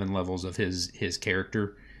all 7 levels of his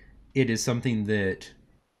character. It is something that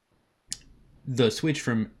the switch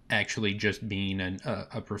from actually just being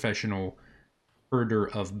a professional herder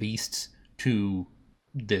of beasts to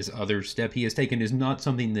this other step he has taken is not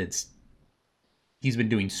something he's been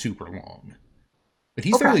doing super long. But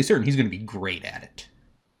he's fairly certain he's going to be great at it.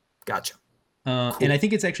 Gotcha. Cool. And I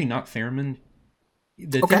think it's actually not Faramond.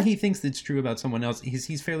 The thing he thinks that's true about someone else,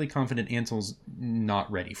 he's fairly confident Ansel's not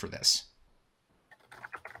ready for this.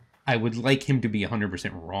 I would like him to be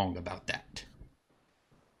 100% wrong about that.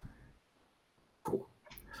 Cool.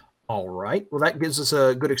 All right. Well, that gives us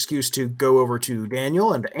a good excuse to go over to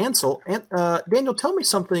Daniel and Ansel. Daniel, tell me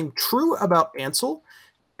something true about Ansel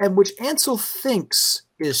and which Ansel thinks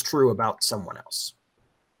is true about someone else.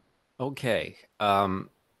 Okay.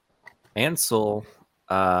 Ansel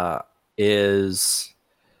is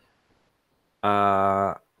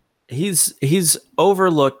he's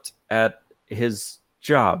overlooked at his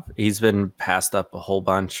job. He's been passed up a whole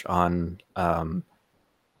bunch on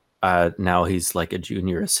now he's like a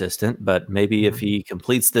junior assistant, but maybe if he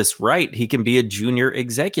completes this right, he can be a junior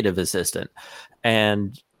executive assistant.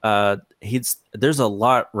 And there's a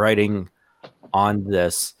lot writing on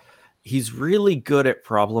this. He's really good at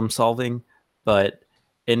problem solving, but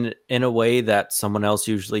in a way that someone else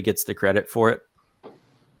usually gets the credit for it.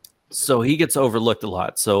 So he gets overlooked a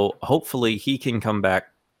lot. So hopefully he can come back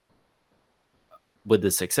with the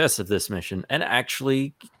success of this mission and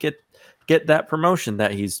actually get that promotion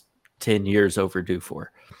that he's 10 years overdue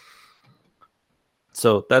for.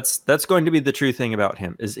 So that's going to be the true thing about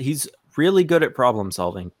him, is he's really good at problem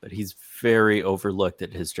solving, but he's very overlooked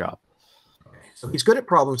at his job. So he's good at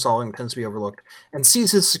problem solving, tends to be overlooked, and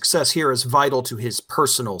sees his success here as vital to his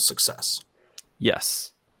personal success.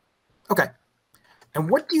 Yes. Okay. And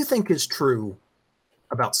what do you think is true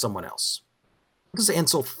about someone else? What does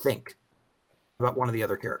Ansel think about one of the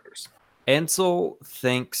other characters? Ansel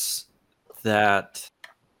thinks that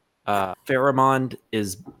Faramond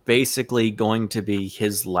is basically going to be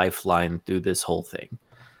his lifeline through this whole thing.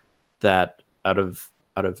 That out of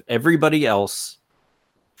everybody else,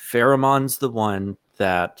 Faramond's the one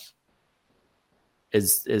that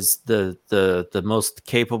is the most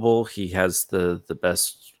capable. He has the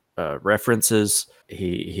best references.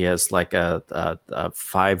 He has like a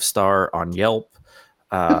 5-star on Yelp,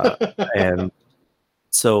 and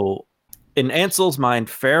so in Ansel's mind,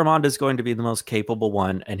 Faramond is going to be the most capable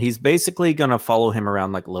one, and he's basically going to follow him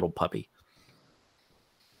around like a little puppy.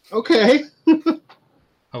 Okay.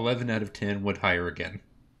 11 out of 10 would hire again.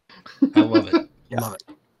 I love it. Yeah. Love it.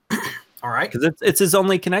 All right. Because it's his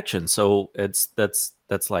only connection. So that's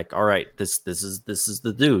like, all right, this is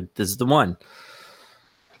the dude. This is the one.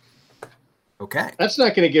 Okay. That's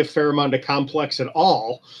not going to give Faramond a complex at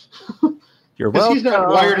all. You're welcome. He's not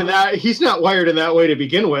wired in that. He's not wired in that way to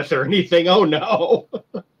begin with, or anything. Oh no.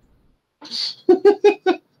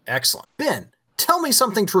 Excellent. Ben, tell me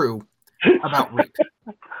something true about Reap.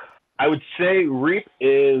 I would say Reap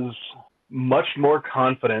is much more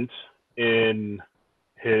confident in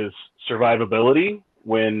his survivability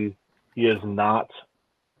when he is not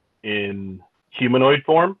in humanoid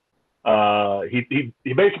form. He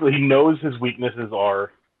basically knows his weaknesses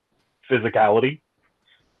are physicality,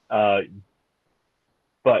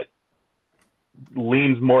 but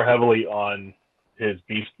leans more heavily on his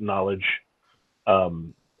beast knowledge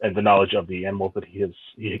and the knowledge of the animals that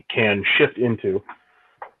he can shift into.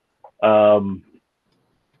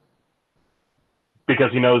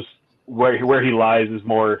 Because he knows where he lies is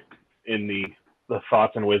more in the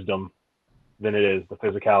thoughts and wisdom than it is the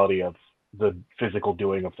physicality of the physical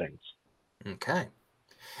doing of things. Okay.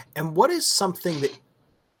 And what is something that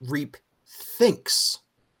Reap thinks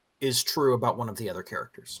is true about one of the other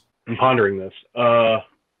characters? I'm pondering this. I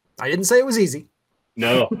didn't say it was easy.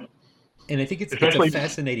 No. And I think it's a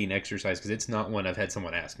fascinating exercise because it's not one I've had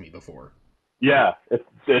someone ask me before. Yeah,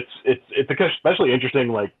 it's especially interesting,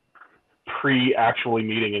 like pre-actually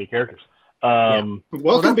meeting any characters.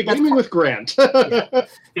 Welcome to Gaming with Grant.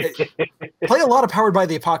 Play a lot of Powered by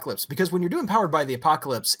the Apocalypse, because when you're doing Powered by the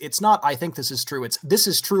Apocalypse, it's not I think this is true, it's this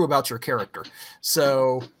is true about your character.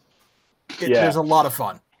 So there's a lot of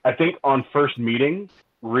fun. I think on first meeting,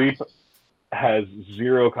 Reap has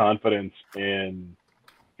zero confidence in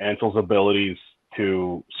Ansel's abilities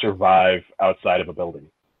to survive outside of a building.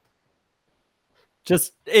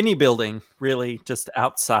 Just any building, really, just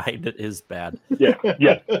outside is bad.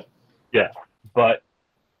 Yeah. But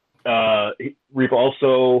Reap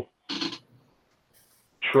also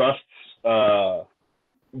trusts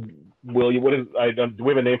William. Do we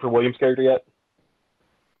have a name for William's character yet?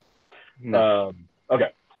 No.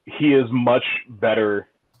 Okay. He is much better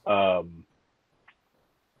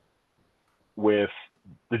with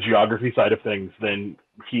the geography side of things than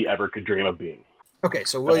he ever could dream of being. Okay,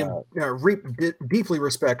 so William Reap deeply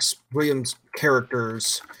respects William's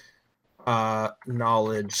character's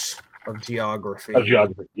knowledge of geography.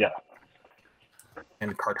 Yeah.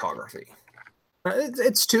 And cartography.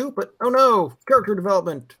 It's two, but oh no, character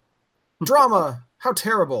development, drama. How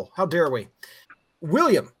terrible! How dare we?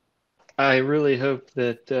 William. I really hope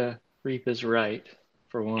that Reap is right,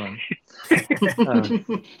 for one.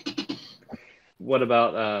 What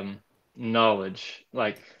about knowledge?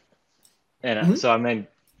 So I may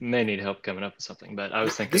need help coming up with something, but I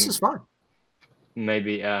was thinking this is fun.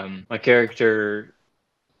 Maybe my character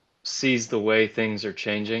sees the way things are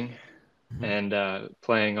changing, and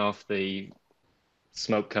playing off the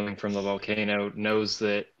smoke coming from the volcano, knows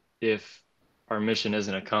that if our mission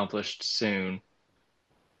isn't accomplished soon,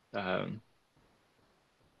 there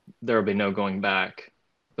will be no going back.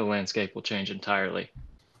 The landscape will change entirely.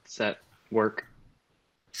 Does that work?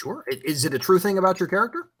 Sure. Is it a true thing about your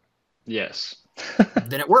character? Yes.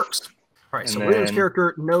 Then it works. All right, And so then- William's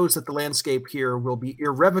character knows that the landscape here will be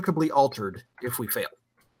irrevocably altered if we fail.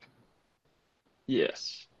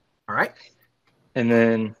 Yes. All right? And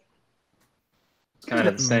then kind of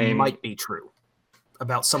That the same, might be true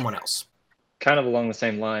about someone else. kind of along the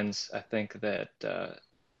same lines, I think that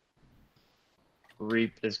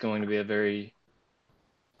Reap is going to be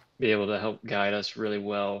be able to help guide us really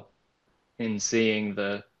well in seeing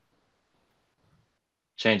the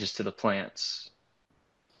changes to the plants.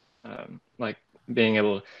 Like being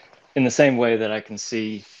able, in the same way that I can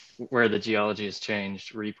see where the geology has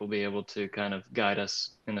changed, Reap will be able to kind of guide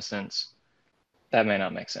us in a sense. That may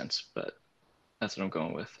not make sense, but that's what I'm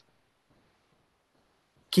going with.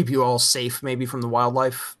 Keep you all safe, maybe, from the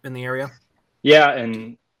wildlife in the area. Yeah,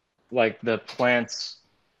 and like the plants.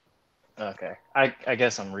 Okay, I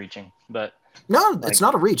guess I'm reaching, but No, Like, it's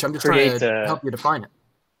not a reach. I'm just trying create to help you define it.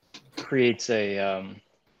 creates a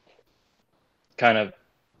kind of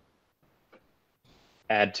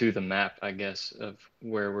add to the map, I guess, of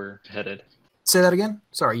where we're headed. Say that again.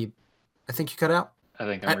 Sorry, I think you cut out. I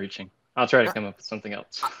think I'm reaching. I'll try to come up with something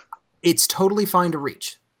else. It's totally fine to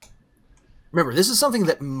reach. Remember, this is something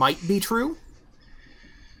that might be true.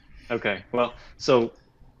 Okay, well, so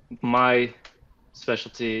my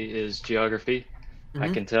specialty is geography. I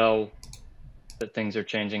Mhm. can tell that things are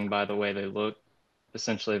changing by the way they look.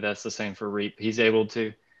 Essentially, that's the same for Reap. He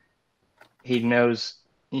knows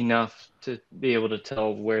enough to be able to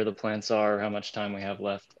tell where the plants are, how much time we have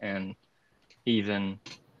left, and even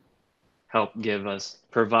help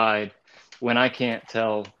provide. When I can't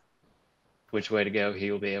tell which way to go,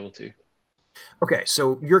 he will be able to. Okay,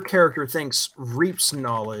 so your character thinks Reap's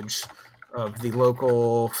knowledge of the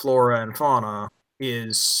local flora and fauna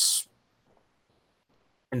is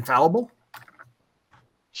infallible?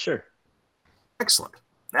 Sure. Excellent.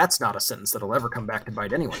 That's not a sentence that'll ever come back to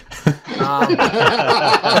bite anyone.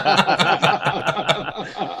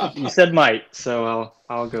 You said might, so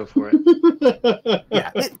I'll go for it.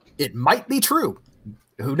 Yeah, it might be true.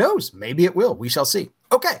 Who knows? Maybe it will. We shall see.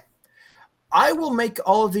 Okay. I will make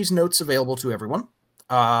all of these notes available to everyone.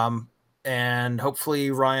 And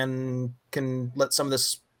hopefully Ryan can let some of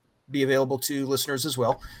this be available to listeners as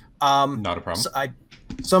well. Not a problem.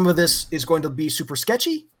 Some of this is going to be super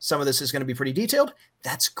sketchy. Some of this is going to be pretty detailed.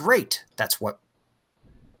 That's great. That's what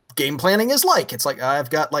game planning is like. It's like I've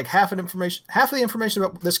got like half of the information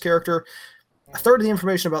about this character, a third of the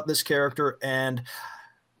information about this character, and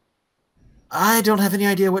I don't have any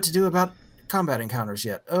idea what to do about combat encounters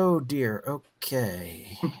yet. Oh dear.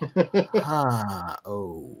 Okay.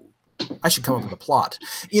 I should come up with a plot.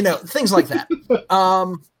 Things like that.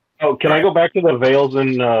 Oh, can I go back to the veils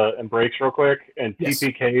and breaks real quick? And Yes.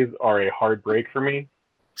 TPKs are a hard break for me.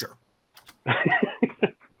 Sure.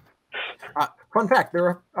 Fun fact,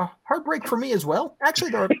 they're a heartbreak for me as well.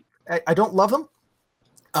 Actually, I don't love them.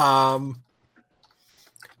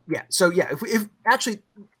 Yeah. So yeah, if actually,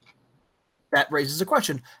 that raises a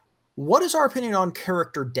question. What is our opinion on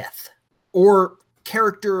character death or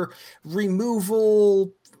character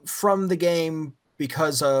removal from the game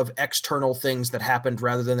because of external things that happened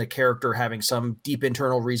rather than the character having some deep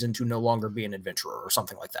internal reason to no longer be an adventurer or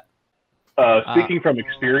something like that? Speaking from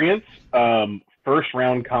experience, first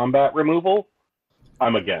round combat removal,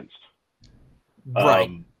 I'm against. Right.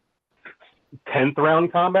 10th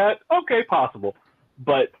round combat, okay, possible.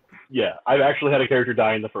 But yeah, I've actually had a character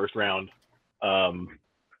die in the first round,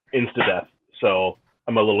 insta-death. So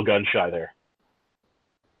I'm a little gun shy there.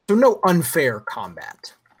 So no unfair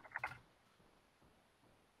combat.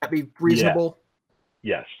 That be reasonable?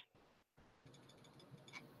 Yes.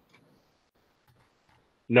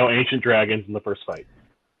 No ancient dragons in the first fight.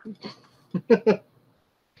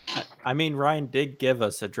 I mean, Ryan did give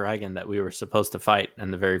us a dragon that we were supposed to fight in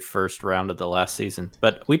the very first round of the last season,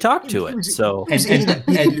 but we talked to it. So He was a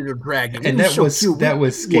big little dragon. And He that so was cute. that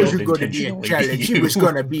was He scaled wasn't going to be a intentionally. challenge. He was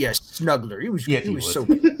going to be a snuggler. He was so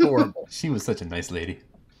adorable. She was such a nice lady.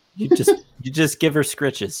 you just give her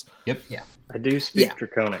scritches. Yep. Yeah. I do speak Yeah.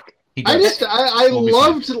 Draconic. He I does. We'll be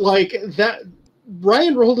loved like that.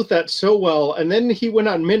 Ryan rolled with that so well, and then he went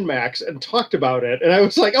on MinMax and talked about it, and I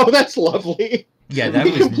was like, "Oh, that's lovely." Yeah, that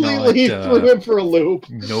He was completely not. threw him for a loop.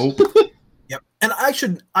 Nope. Yep. And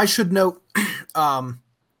I should note,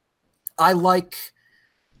 I like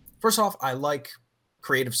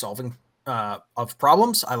creative solving of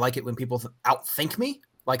problems. I like it when people outthink me.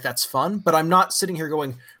 Like, that's fun. But I'm not sitting here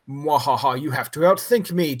going, "Mwahaha, you have to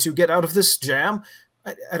outthink me to get out of this jam."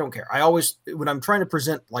 I don't care. I always, when I'm trying to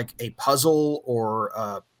present like a puzzle or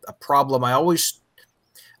a problem,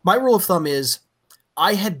 my rule of thumb is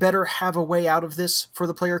I had better have a way out of this for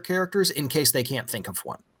the player characters in case they can't think of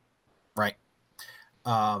one. Right.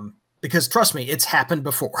 Because trust me, it's happened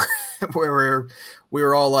before where we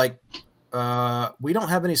were all like, we don't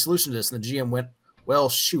have any solution to this. And the GM went, "Well,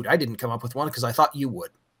 shoot, I didn't come up with one because I thought you would."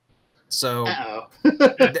 So Uh-oh.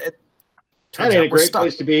 it turns That ain't out a we're great stuck.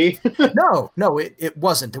 place to be. No, it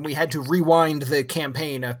wasn't. And we had to rewind the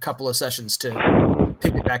campaign a couple of sessions to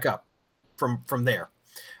pick it back up from there.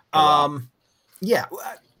 Yeah,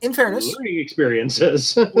 in fairness, Learning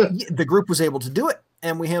experiences. the group was able to do it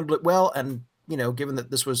and we handled it well. And, given that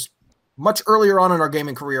this was much earlier on in our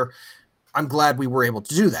gaming career, I'm glad we were able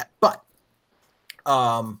to do that. But,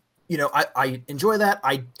 I enjoy that.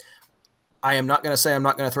 I am not going to say I'm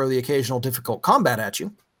not going to throw the occasional difficult combat at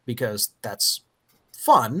you, because that's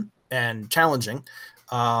fun and challenging.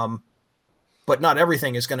 But not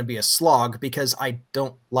everything is going to be a slog, because I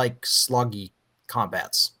don't like sloggy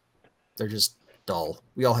combats. They're just dull.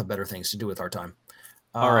 We all have better things to do with our time.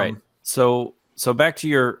 All right. So back to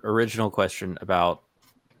your original question about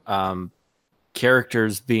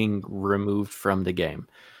characters being removed from the game.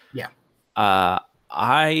 Yeah.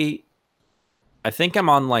 I think I'm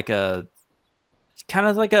on like a kind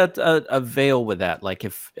of like a veil with that. Like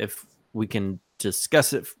if we can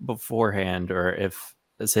discuss it beforehand, or if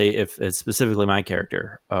it's specifically my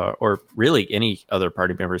character, or really any other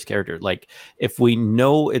party member's character, like if we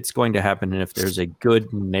know it's going to happen and if there's a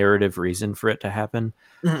good narrative reason for it to happen,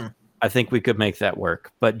 Mm-hmm. I think we could make that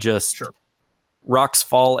work. But just Sure. rocks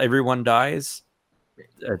fall, everyone dies.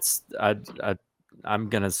 I'm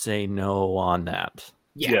gonna say no on that.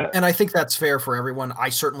 Yeah. And I think that's fair for everyone. I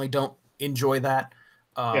certainly don't enjoy that.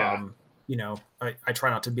 Yeah. I try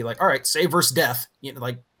not to be like, all right, save versus death.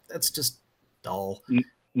 Like, that's just dull.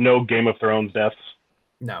 No Game of Thrones deaths.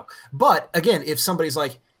 No. But again, if somebody's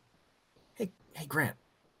like, hey Grant,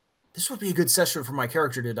 this would be a good session for my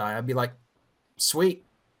character to die, I'd be like, sweet.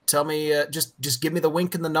 Tell me, just give me the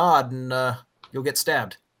wink and the nod, and you'll get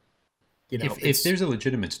stabbed. If there's a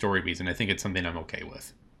legitimate story reason, I think it's something I'm okay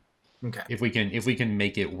with. Okay. If we can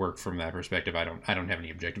make it work from that perspective, I don't have any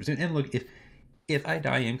objectives. And look, if I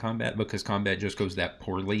die in combat because combat just goes that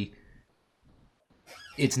poorly,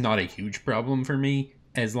 it's not a huge problem for me,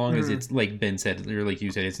 as long as it's like Ben said, or like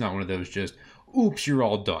you said, it's not one of those just, oops, you're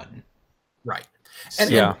all done. Right. And,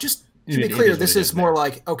 Yeah. and just to be It clear, is this what it is is more there.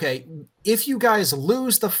 like, okay, if you guys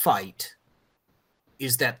lose the fight,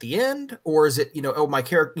 is that the end? Or is it, my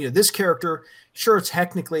character, this character, sure,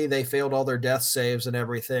 technically they failed all their death saves and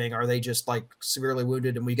everything. Are they just like severely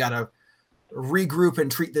wounded and we got to regroup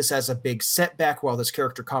and treat this as a big setback while this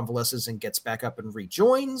character convalesces and gets back up and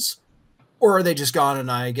rejoins? Or are they just gone and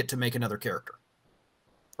I get to make another character?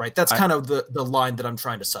 Right? That's kind of the line that I'm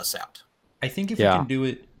trying to suss out. I think if we can do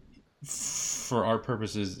it for our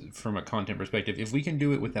purposes from a content perspective, if we can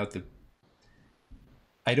do it without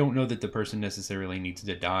I don't know that the person necessarily needs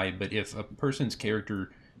to die, but if a person's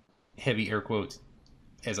character, heavy air quotes,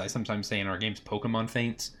 as I sometimes say in our games, Pokemon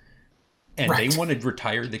faints, and Right. they want to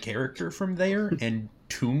retire the character from there and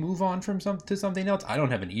to move on from to something else, I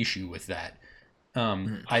don't have an issue with that.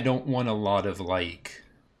 I don't want a lot of like.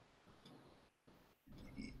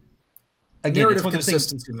 Again, Narrative it's one of those things.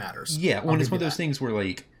 consistency matters. Yeah, I'll when it's give one of you those things where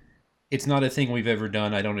like it's not a thing we've ever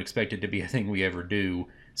done. I don't expect it to be a thing we ever do,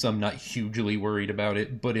 so I'm not hugely worried about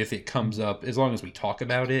it. But if it comes up, as long as we talk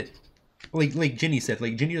about it, like Jenny said,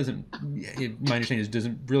 like Jenny doesn't. My understanding is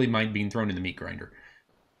doesn't really mind being thrown in the meat grinder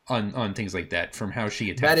on things like that. From how she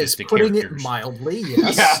attaches That is to putting characters. it mildly.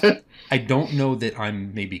 Yes. Yeah. I don't know that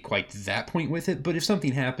I'm maybe quite that point with it, but if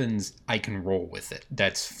something happens, I can roll with it.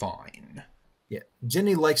 That's fine. Yeah,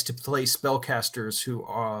 Jenny likes to play spellcasters who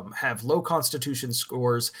have low constitution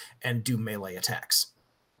scores and do melee attacks.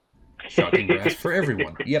 Shocking grass for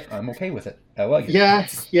everyone. Yep, I'm okay with it. I like it.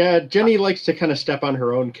 Yeah. Jenny likes to kind of step on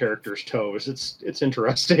her own character's toes. It's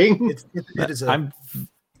interesting. It is a,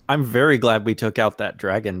 I'm very glad we took out that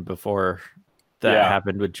dragon before that Yeah.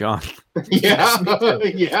 happened with John. Yeah. me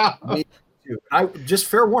too. Yeah. Me too. I just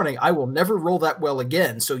fair warning, I will never roll that well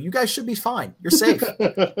again. So you guys should be fine. You're safe.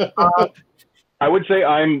 I would say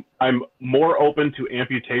I'm more open to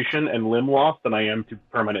amputation and limb loss than I am to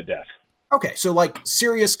permanent death. Okay, so like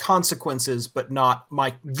serious consequences, but not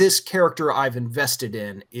this character I've invested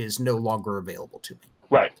in is no longer available to me.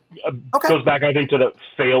 Right. Okay. Goes back, I think, to the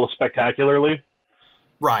fail spectacularly.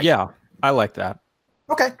 Right. Yeah, I like that.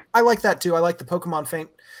 Okay, I like that too. I like the Pokemon Faint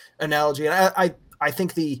analogy, and I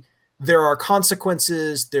think there are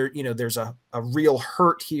consequences. There's a real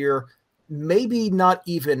hurt here. Maybe not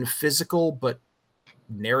even physical, but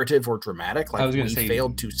narrative or dramatic. I Like was we gonna say-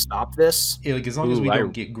 failed to stop this. Yeah, like as long as we Ooh,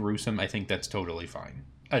 don't get gruesome, I think that's totally fine.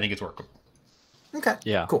 I think it's workable. Okay.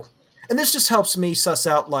 Yeah. Cool. And this just helps me suss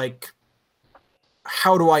out like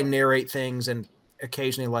how do I narrate things, and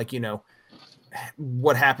occasionally like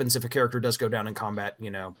what happens if a character does go down in combat.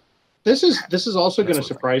 This is also going to That's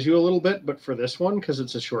what- surprise you a little bit, but for this one, because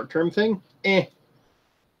it's a short-term thing,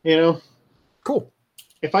 Cool.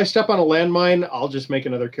 if I step on a landmine, I'll just make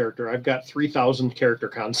another character. I've got 3,000 character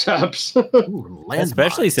concepts. Ooh,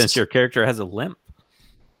 Especially landmines. since your character has a limp.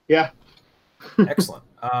 Yeah. Excellent.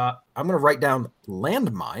 I'm going to write down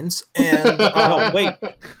landmines and Oh, wait.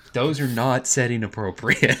 Those are not setting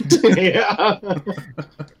appropriate. Yeah.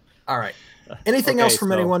 all right. Anything Okay, else from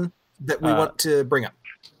so, anyone that we want to bring up?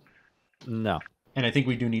 No. And I think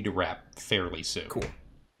we do need to wrap fairly soon. Cool.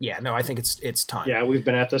 Yeah, no, I think it's time. Yeah, we've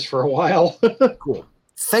been at this for a while. Cool.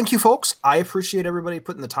 Thank you, folks. I appreciate everybody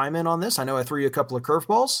putting the time in on this. I know I threw you a couple of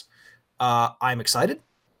curveballs. I'm excited.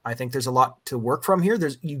 I think there's a lot to work from here.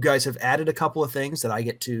 You guys have added a couple of things that I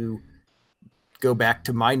get to go back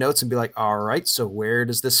to my notes and be like, all right, so where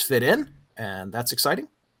does this fit in? And that's exciting.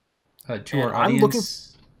 To And our I'm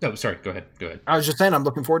audience. Oh, sorry. Go ahead. I was just saying, I'm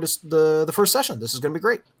looking forward to the first session. This is going to be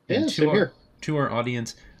great. Yeah, And same here. to our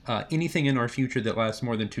audience, anything in our future that lasts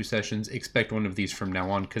more than 2 sessions, expect one of these from now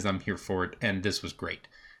on because I'm here for it, and this was great.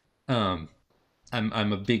 I'm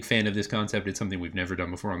a big fan of this concept. It's something we've never done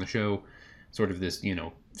before on the show. Sort of this,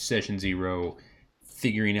 session 0,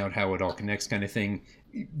 figuring out how it all connects kind of thing.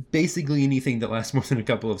 Basically, anything that lasts more than a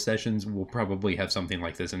couple of sessions will probably have something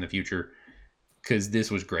like this in the future. Because this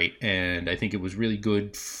was great, and I think it was really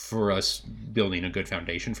good for us building a good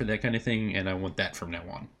foundation for that kind of thing, and I want that from now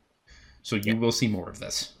on. So you will see more of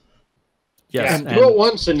this. Yes. And do it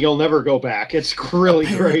once and you'll never go back. It's really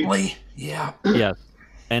great. Apparently, yeah. Yes.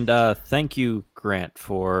 And thank you, Grant,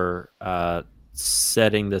 for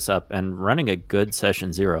setting this up and running a good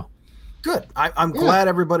session 0. Good. I'm glad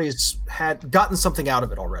everybody's gotten something out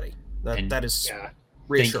of it already. That is Yeah.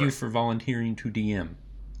 reassuring. Thank you for volunteering to DM.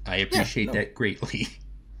 I appreciate no. that greatly.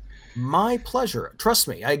 My pleasure. Trust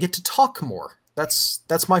me, I get to talk more. That's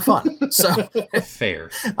my fun. So Fair.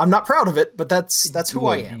 I'm not proud of it, but that's who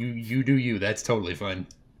I Look, am. You do you. That's totally fine.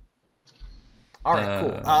 All right,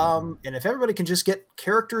 cool. And if everybody can just get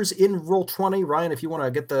characters in Roll20, Ryan, if you want to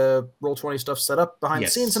get the Roll20 stuff set up behind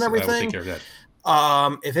Yes, the scenes and I will everything. take care of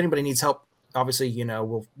that. If anybody needs help, obviously,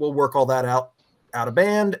 we'll work all that out of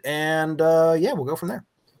band, and we'll go from there.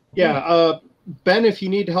 Yeah. Ben, if you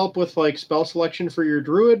need help with like spell selection for your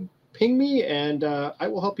druid, ping me and I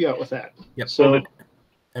will help you out with that. Yep. So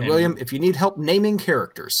And William, if you need help naming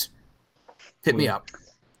characters, hit me up.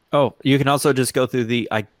 Oh, you can also just go through the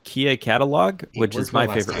IKEA catalog, It which worked is my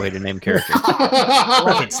well last favorite time. way to name characters.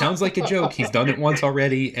 Look, it sounds like a joke. He's done it once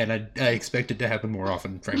already, and I expect it to happen more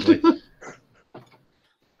often, frankly.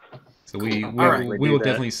 So we All right. will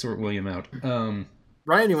definitely sort William out.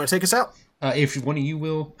 Ryan, you want to take us out? If one of you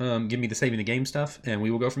will, give me the saving the game stuff, and we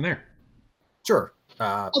will go from there. Sure.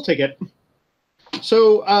 I'll take it.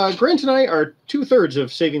 So Grant and I are 2/3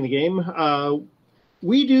 of saving the game.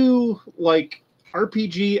 we do like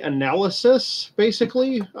RPG analysis,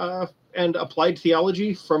 basically, and applied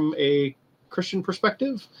theology from a Christian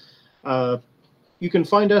perspective. You can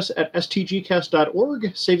find us at stgcast.org,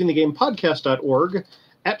 savingthegamepodcast.org,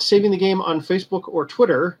 at Saving the Game on Facebook or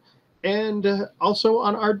Twitter, and also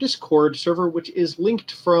on our Discord server, which is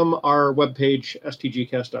linked from our webpage,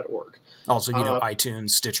 stgcast.org. Also,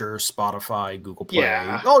 iTunes, Stitcher, Spotify, Google Play,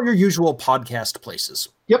 Yeah. all your usual podcast places.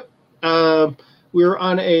 Yep. We're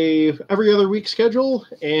on a every other week schedule,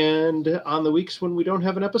 and on the weeks when we don't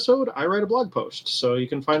have an episode, I write a blog post. So you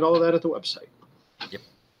can find all of that at the website. Yep.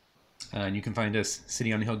 And you can find us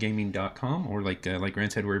cityonthehillgaming.com, or like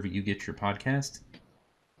Grant said, wherever you get your podcast.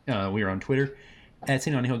 We are on Twitter at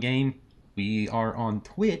City on the Hill Game. We are on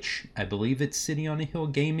Twitch. I believe it's City on the Hill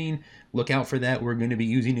Gaming. Look out for that. We're going to be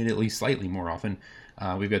using it at least slightly more often.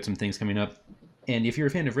 We've got some things coming up. And if you're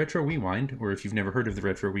a fan of Retro Rewind, or if you've never heard of the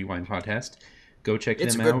Retro Rewind podcast, go check them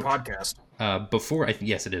out. It's a good podcast.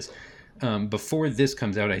 Yes, it is. Before this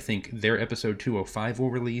comes out, I think their episode 205 will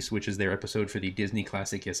release, which is their episode for the Disney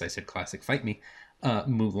classic, yes, I said classic, fight me,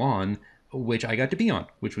 Mulan, which I got to be on,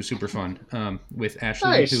 which was super fun, with Ashley,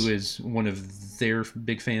 Nice. who is one of their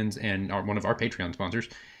big fans and one of our Patreon sponsors,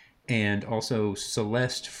 and also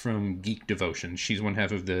Celeste from Geek Devotions. She's one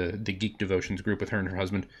half of the Geek Devotions group with her and her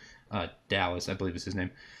husband, Dallas, I believe is his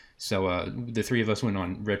name. So the three of us went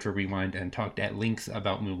on Retro Rewind and talked at length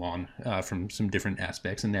about Mulan from some different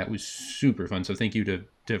aspects, and that was super fun. So thank you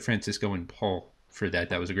to Francisco and Paul for that.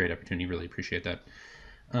 That was a great opportunity. Really appreciate that.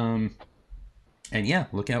 And yeah,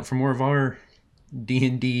 look out for more of our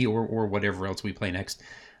D&D or whatever else we play next.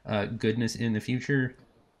 Goodness in the future.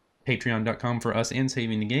 Patreon.com for us and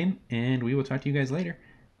Saving the Game. And we will talk to you guys later.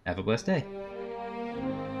 Have a blessed day.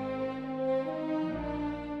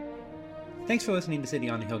 Thanks for listening to City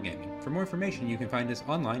on the Hill Gaming. For more information, you can find us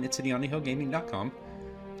online at cityonthehillgaming.com,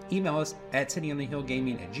 email us at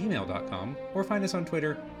cityonthehillgaming@gmail.com, or find us on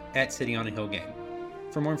Twitter at cityonthehillgame.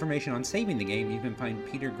 For more information on Saving the Game, you can find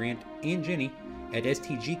Peter, Grant, and Jenny at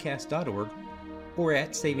stgcast.org or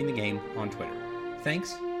at Saving the Game on Twitter.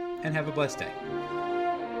 Thanks, and have a blessed day.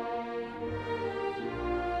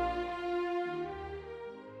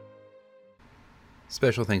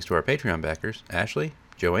 Special thanks to our Patreon backers, Ashley,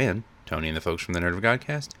 Joanne, Tony and the folks from the Nerd of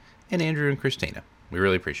Godcast, and Andrew and Christina. We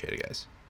really appreciate it, guys.